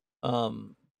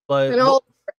 Um, but And all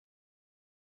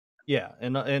yeah,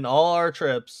 in all our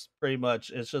trips, pretty much,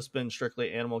 it's just been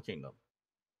strictly Animal Kingdom.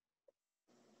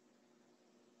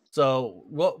 So,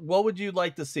 what would you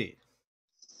like to see?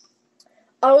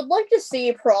 I would like to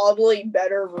see probably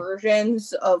better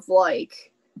versions of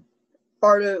like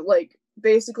part of like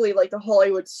basically like the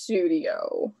Hollywood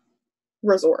studio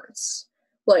resorts,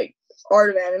 like Art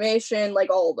of Animation, like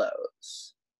all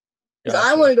those. Because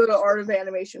I want Gotcha. to go to Art of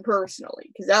Animation personally,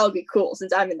 because that would be cool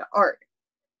since I'm into art,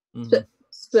 Hmm.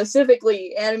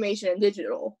 specifically animation and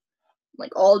digital,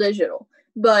 like all digital.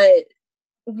 But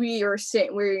we're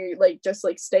like just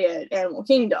like stay at Animal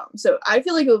Kingdom, so I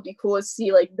feel like it would be cool to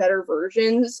see like better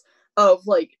versions of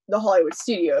like the Hollywood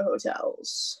studio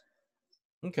hotels.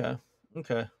 Okay.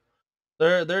 Okay.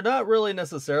 They're not really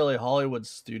necessarily Hollywood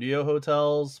studio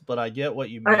hotels, but I get what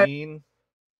you I mean.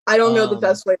 I don't know the Um,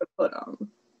 best way to put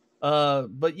them.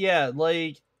 but yeah,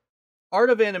 like Art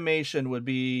of Animation would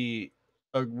be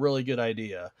a really good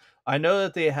idea. I know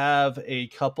that they have a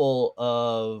couple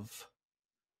of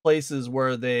places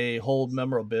where they hold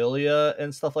memorabilia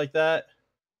and stuff like that.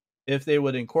 If they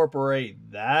would incorporate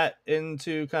that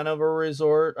into kind of a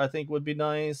resort, I think would be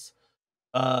nice.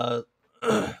 Uh,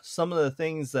 some of the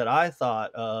things that I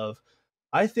thought of,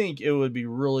 I think it would be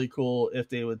really cool if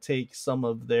they would take some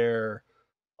of their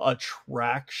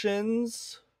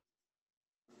attractions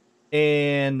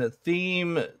and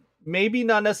theme, maybe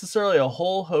not necessarily a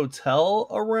whole hotel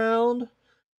around,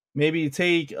 maybe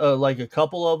take like a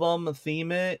couple of them,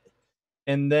 theme it,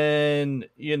 and then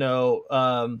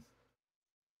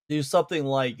do something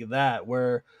like that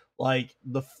where like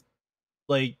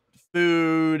like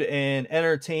food and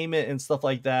entertainment and stuff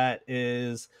like that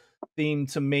is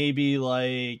themed to, maybe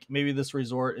this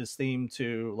resort is themed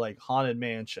to like Haunted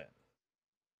Mansion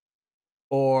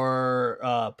or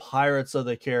Pirates of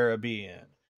the Caribbean.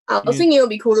 I was You thinking it would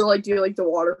be cool to like do like the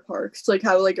water parks, like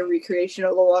have like a recreation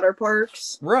of the water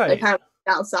parks, like right. kind of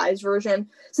outsized version.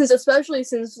 Since especially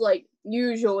since like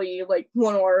usually like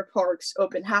one water park's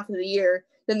open half of the year,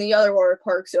 then the other water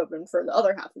park's open for the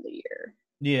other half of the year.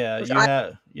 Yeah, Which you I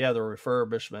have the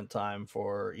refurbishment time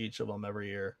for each of them every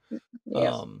year.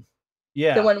 yeah. Um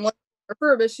Then yeah, when one is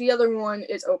refurbished, the other one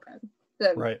is open.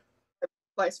 Then right.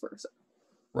 vice versa.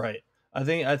 Right. I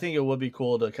think it would be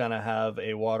cool to kind of have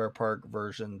a water park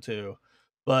version too.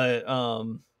 But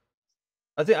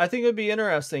I think it'd be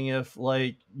interesting if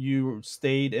like you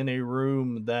stayed in a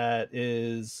room that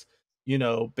is,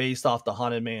 based off the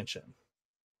Haunted Mansion.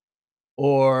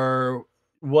 Or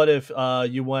what if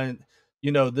you went,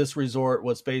 this resort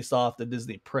was based off the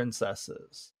Disney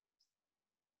princesses,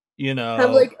 you Have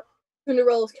know. like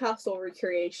Cinderella's castle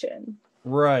recreation.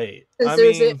 Right. Since I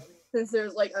there's it mean, since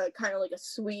there's like a kind of like a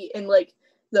suite in like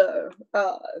the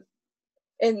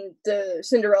in the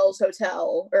Cinderella's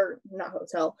hotel or not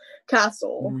hotel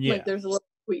castle. Like yeah. there's a little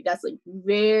suite that's like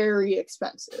very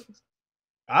expensive.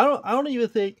 I don't even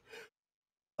think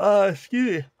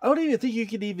excuse me. I don't even think you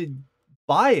could even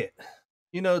buy it,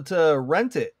 to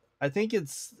rent it. I think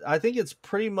it's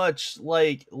pretty much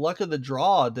like luck of the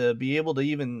draw to be able to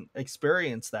even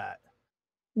experience that.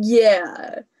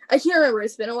 Yeah, I can't remember.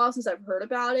 It's been a while since I've heard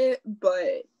about it,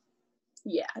 but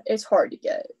yeah, it's hard to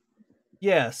get.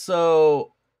 Yeah,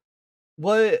 so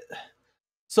what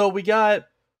so we got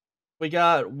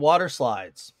water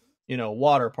slides,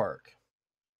 water park.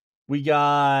 We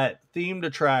got themed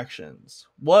attractions.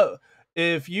 What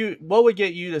would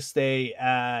get you to stay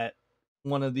at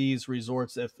one of these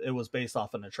resorts if it was based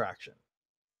off an attraction?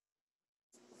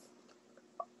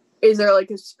 Is there like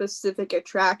a specific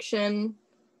attraction?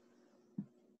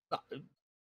 Uh,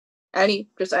 Any,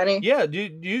 just any. Yeah,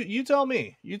 you tell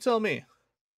me. You tell me.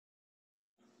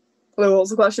 Wait, what was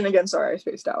the question again? Sorry, I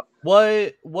spaced out.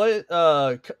 What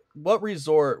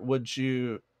resort would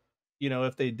you,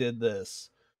 if they did this,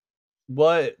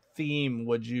 what theme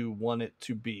would you want it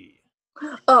to be?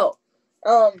 Oh,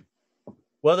 um,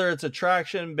 Whether it's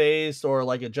attraction based or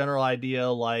like a general idea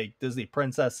like Disney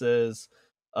princesses,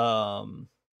 um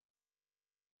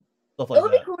stuff it like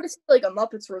would be that. cool to see like a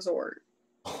Muppets resort.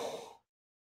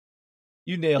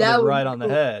 You nailed it That would right be on the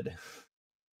cool. head.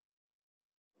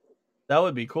 That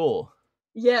would be cool.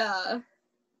 Yeah.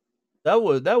 That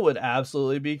would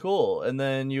absolutely be cool. And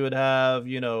then you would have,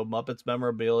 Muppets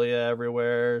memorabilia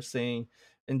everywhere, seeing,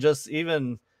 and just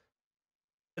even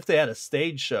if they had a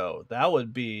stage show, I was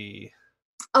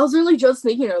really just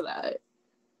thinking of that.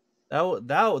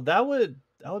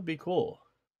 that would be cool.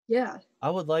 Yeah. I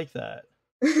would like that.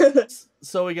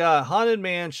 So we got Haunted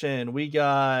Mansion, we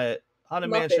got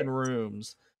Haunted Mansion Muppet.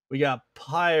 rooms, we got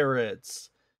pirates,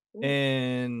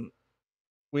 and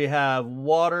we have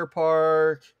water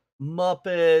park,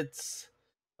 Muppets.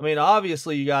 I mean,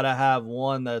 obviously, you got to have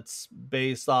one that's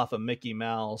based off of Mickey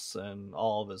Mouse and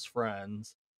all of his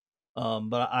friends.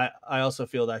 But I also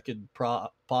feel that could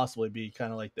possibly be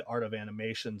kind of like the art of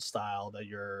animation style that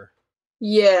you're kind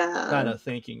Yeah. of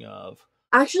thinking of.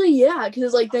 Actually, yeah,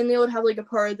 because like then they would have like a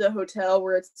part of the hotel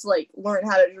where it's like learn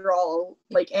how to draw,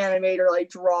 like animate or like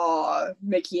draw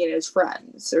Mickey and his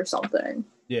friends or something.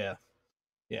 Yeah,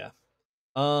 yeah.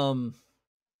 Um.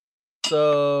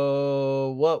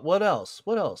 So what else?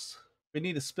 What else? We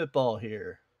need a spitball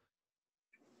here.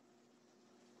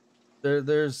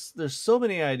 There's so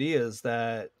many ideas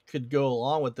that could go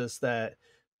along with this that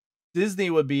Disney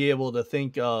would be able to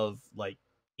think of like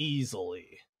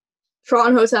easily.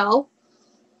 Tron Hotel.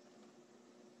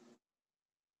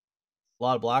 A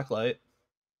lot of blacklight.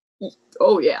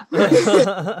 Oh yeah.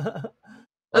 Although,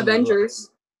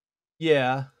 Avengers.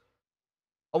 yeah.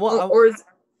 I Or, want. or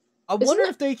I isn't wonder it?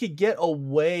 if they could get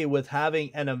away with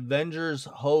having an Avengers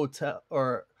hotel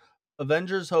or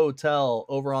Avengers hotel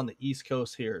over on the East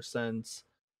Coast here, since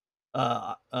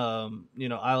Islands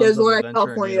There's of one at Adventure and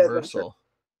California Adventure. Universal.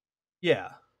 Yeah,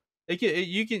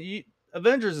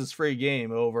 Avengers is free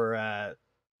game over at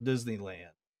Disneyland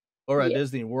or at Yeah,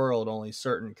 Disney World. Only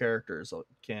certain characters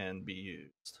can be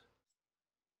used,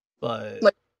 but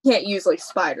like can't use like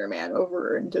Spider-Man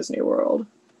over in Disney World,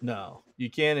 no, you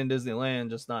can in Disneyland,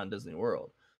 just not in Disney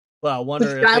World. But I which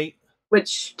wonder if they.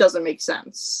 which doesn't make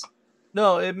sense.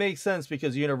 No, it makes sense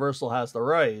because Universal has the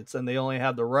rights, and they only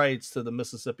have the rights to the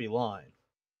Mississippi line.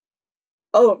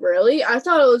 Oh, really? I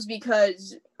thought it was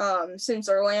because since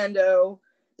Orlando,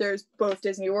 there's both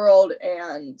Disney World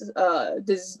and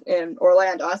in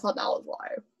Orlando. I thought that was why.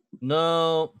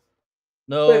 No,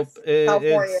 nope. With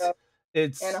California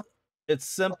It's and it's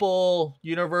simple.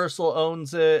 Universal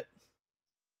owns it.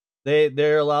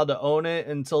 They're allowed to own it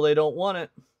until they don't want it.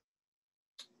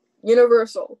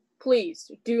 Universal,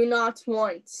 please do not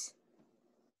want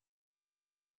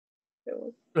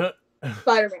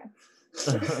Spider-Man.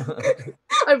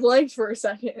 I blanked for a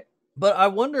second. But I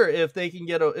wonder if they can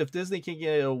if Disney can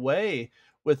get away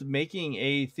with making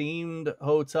a themed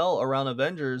hotel around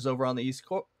Avengers over on the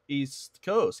East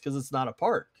Coast, because it's not a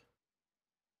park.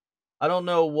 I don't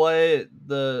know what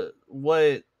the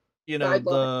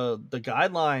Guideline. the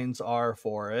guidelines are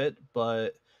for it,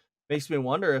 but makes me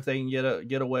wonder if they can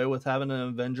get away with having an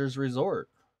Avengers resort.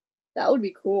 That would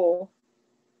be cool.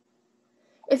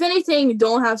 If anything,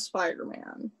 don't have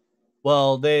Spider-Man.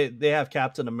 Well, they have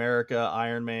Captain America,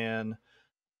 Iron Man,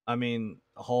 I mean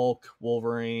Hulk,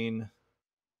 Wolverine.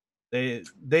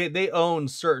 They own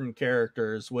certain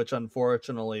characters, which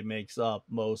unfortunately makes up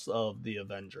most of the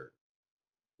Avengers.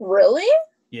 Really?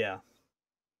 Yeah.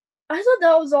 I thought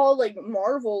that was all like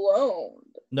Marvel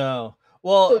owned. No.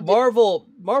 Well, So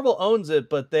Marvel owns it,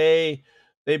 but they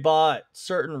bought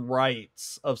certain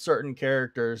rights of certain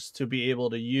characters to be able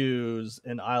to use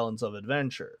in Islands of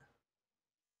Adventure,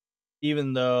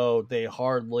 even though they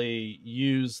hardly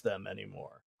use them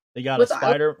anymore. They got a with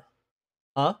Spider,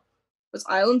 huh?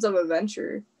 Islands of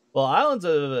Adventure. Well, Islands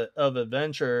of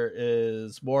Adventure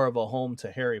is more of a home to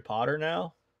Harry Potter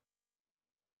now.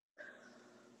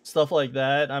 Stuff like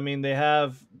that. I mean, they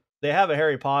have a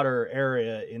Harry Potter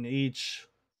area in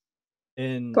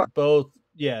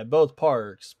both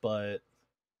parks, but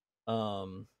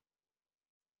um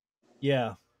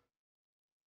yeah.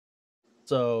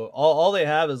 So all they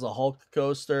have is a Hulk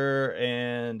coaster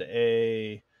and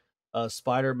a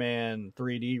Spider-Man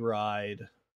 3D ride.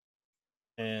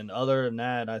 And other than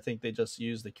that, I think they just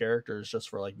use the characters just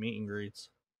for like meet and greets.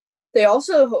 They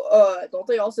also don't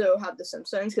they also have the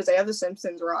Simpsons because they have the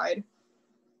Simpsons ride.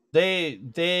 They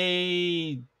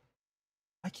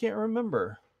I can't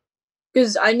remember.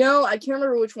 Because I can't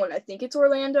remember which one. I think it's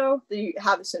Orlando. They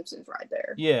have a Simpsons ride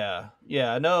there. Yeah,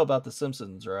 I know about the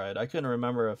Simpsons ride. I couldn't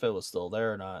remember if it was still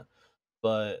there or not.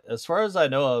 But as far as I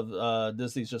know of,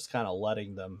 Disney's just kind of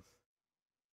letting them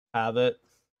have it.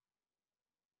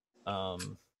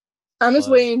 I'm just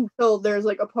But waiting until there's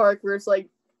like a park where it's like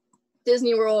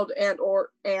Disney World and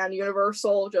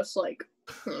Universal. Just like,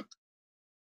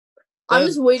 I'm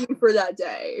just waiting for that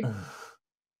day.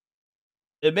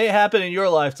 It may happen in your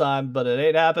lifetime, but it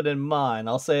ain't happening in mine.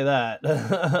 I'll say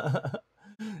that.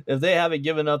 If they haven't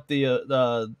given up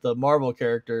the Marvel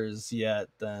characters yet,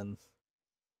 then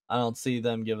I don't see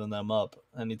them giving them up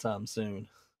anytime soon.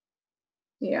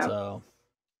 Yeah. So,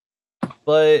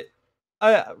 but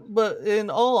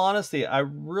in all honesty, I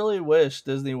really wish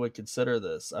Disney would consider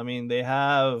this. I mean, they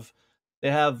have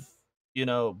you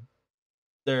know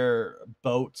their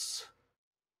boats,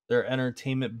 their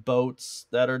entertainment boats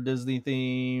that are Disney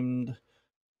themed.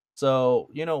 So,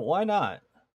 why not?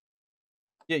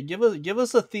 Yeah, give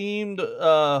us a themed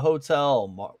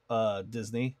hotel,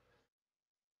 Disney.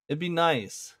 It'd be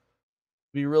nice.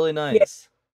 It'd be really Yeah, nice.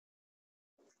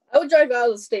 I would drive out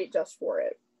of the state just for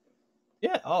it.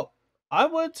 Yeah. Oh, I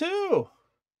would too.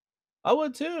 I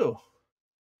would too.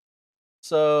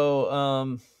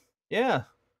 So, yeah.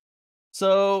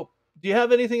 So, do you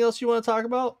have anything else you want to talk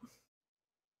about?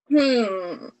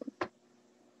 Hmm.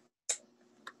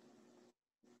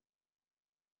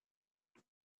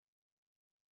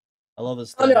 I love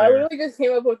his Oh no, dead I air. really just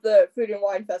came up with the food and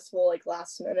wine festival like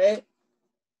last minute.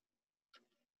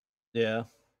 Yeah.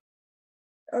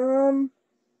 Um,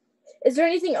 is there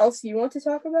anything else you want to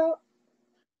talk about?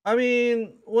 I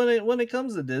mean, when it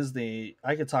comes to Disney,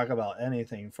 I could talk about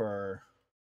anything for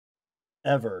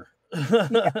ever.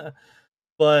 Yeah,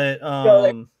 But go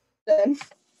there then.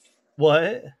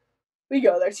 what? We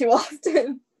go there too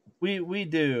often. We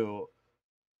do.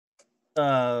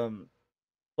 Um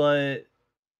but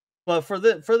for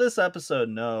this episode,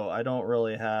 no, I don't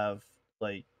really have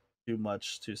like too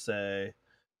much to say.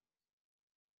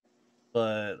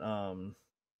 But I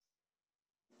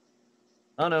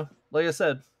don't know. Like I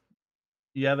said,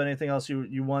 you have anything else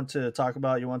you want to talk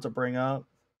about, you want to bring up?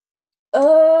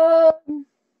 Um,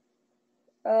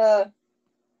 uh,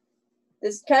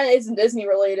 this kind of isn't Disney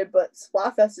related, but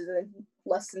Splatfest is in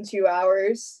less than 2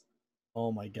 hours.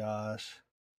 Oh my gosh.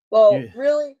 Well, You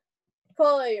really,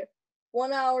 probably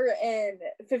 1 hour and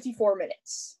 54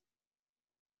 minutes.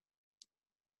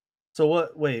 So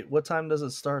what time does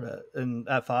it start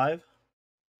at 5?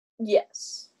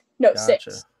 Yes. No,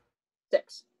 Gotcha. 6.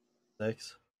 6.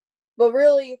 6. But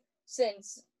really,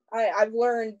 since I've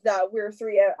learned that we're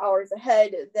 3 hours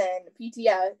ahead, then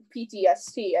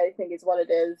PTST, I think is what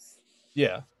it is.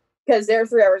 Yeah. Because they're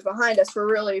 3 hours behind us for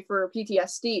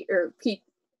PTSD or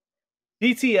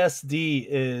PTSD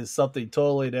is something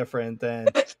totally different than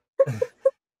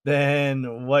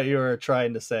than what you were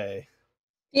trying to say.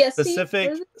 PST. What is Pacific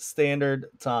it? Standard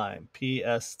Time,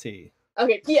 PST.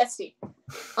 Okay, PST.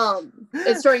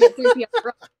 It's starting at 3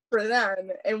 p.m. for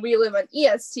them, and we live on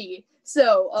EST.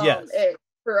 So Yes. it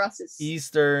for us is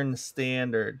Eastern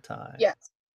Standard Time.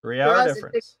 yes. 3 For hour us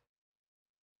difference.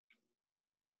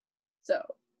 So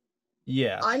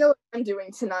Yeah. I know what I'm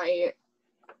doing tonight.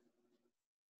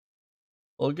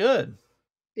 Well, good.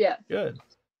 Yeah, Good.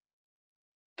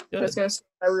 I'm just Good. gonna sit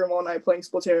in my room all night playing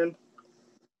Splatoon.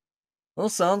 Well,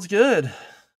 sounds good.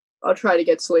 I'll try to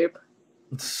get sleep.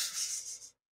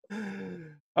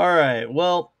 All right.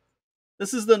 Well,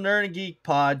 this is the Nerd and Geek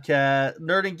podcast,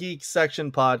 Nerd and Geek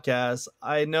Section podcast.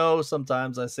 I know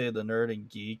sometimes I say the Nerd and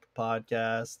Geek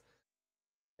podcast,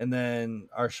 and then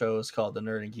our show is called the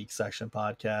Nerd and Geek Section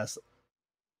podcast.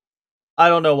 I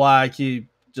don't know why I keep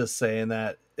just saying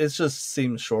that. It just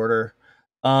seems shorter.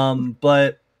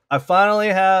 But I finally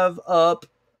have up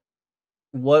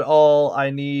what all I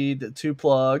need to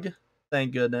plug.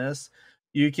 Thank goodness.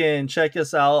 You can check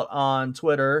us out on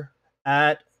Twitter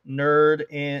at Nerd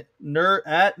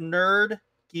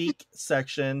Geek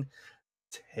Section.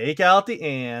 Take out the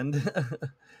and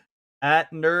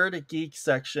at Nerd Geek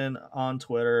Section on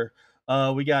Twitter.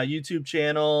 We got a YouTube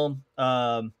channel.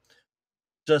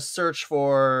 Just search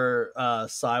for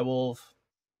Cywolf,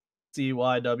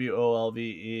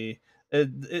 CYWOLVE.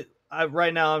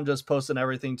 Right now I'm just posting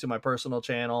everything to my personal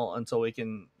channel until we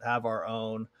can have our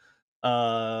own.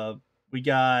 We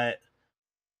got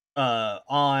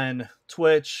on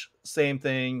Twitch, same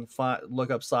thing.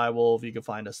 Look up Cywolf, you can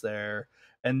find us there.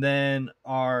 And then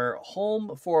our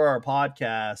home for our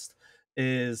podcast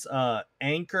is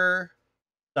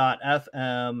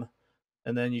anchor.fm,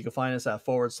 and then you can find us at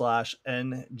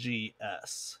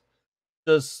 /NGS.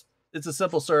 Just it's a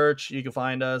simple search. You can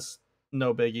find us.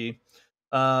 No biggie.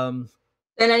 Um,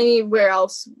 And anywhere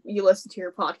else you listen to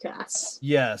your podcasts,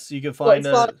 yes, you can like find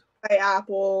us. Spotify,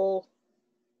 Apple,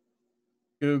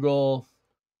 Google.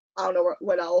 I don't know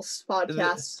what else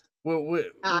podcasts.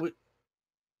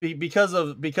 Because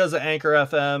of Anchor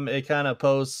FM, it kind of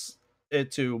posts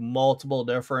it to multiple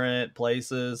different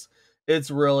places.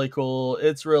 It's really cool.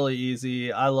 It's really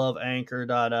easy. I love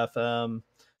Anchor.fm.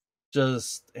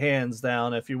 Just hands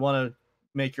down. If you want to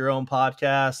make your own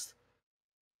podcast,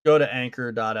 go to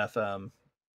Anchor.fm.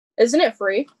 Isn't it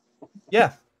free?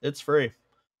 Yeah, it's free.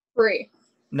 Free.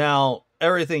 Now,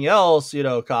 everything else,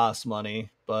 costs money,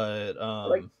 but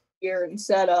Like gear and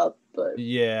setup, but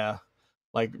yeah,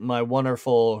 like my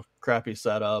wonderful crappy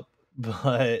setup,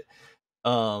 but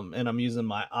and I'm using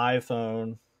my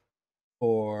iPhone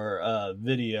for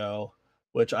video,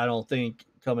 which I don't think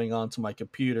coming onto my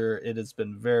computer, it has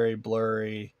been very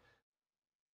blurry.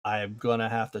 I'm gonna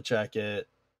have to check it.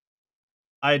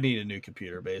 I need a new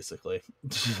computer, basically.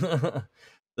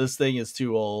 This thing is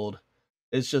too old.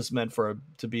 It's just meant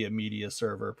to be a media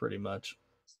server, pretty much.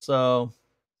 So,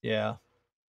 yeah.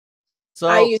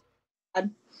 So,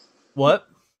 what?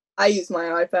 I use my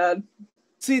iPad.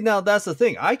 See, now that's the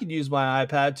thing. I could use my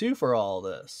iPad too for all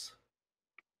of this.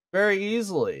 Very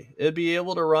easily. It'd be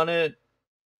able to run it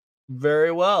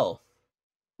very well.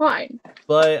 Fine.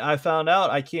 But I found out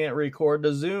I can't record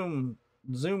the Zoom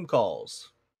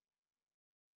calls.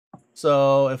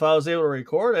 So if I was able to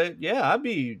record it, yeah, I'd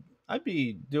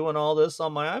be doing all this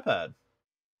on my iPad.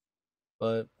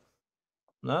 But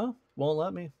no, won't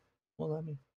let me. Won't let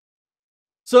me.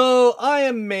 So I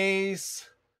am Mace.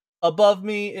 Above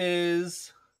me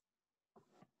is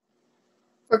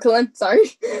Brooklyn,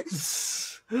 sorry.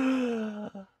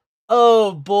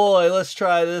 Oh boy, let's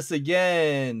try this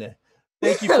again.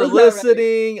 Thank you for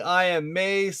listening. Right. I am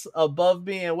Mace. Above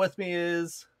me and with me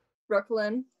is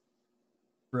Brooklyn.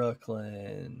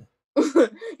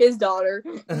 His daughter.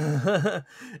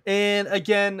 And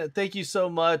again, thank you so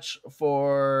much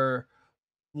for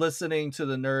listening to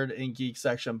the Nerd and Geek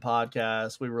Section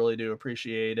podcast. We really do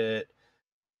appreciate it.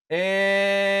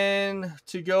 And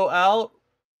to go out,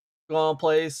 gonna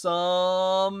play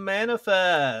some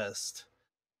Manifest.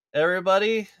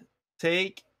 Everybody,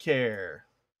 take care.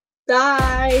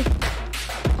 Bye.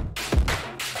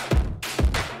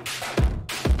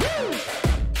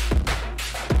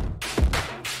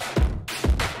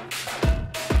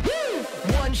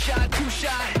 One shot, two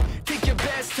shot. Take your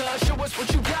best, show us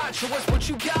what you got. Show us what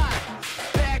you got.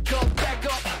 Back up,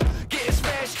 get it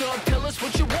smashed up. Tell us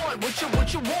what you want,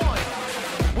 what you want.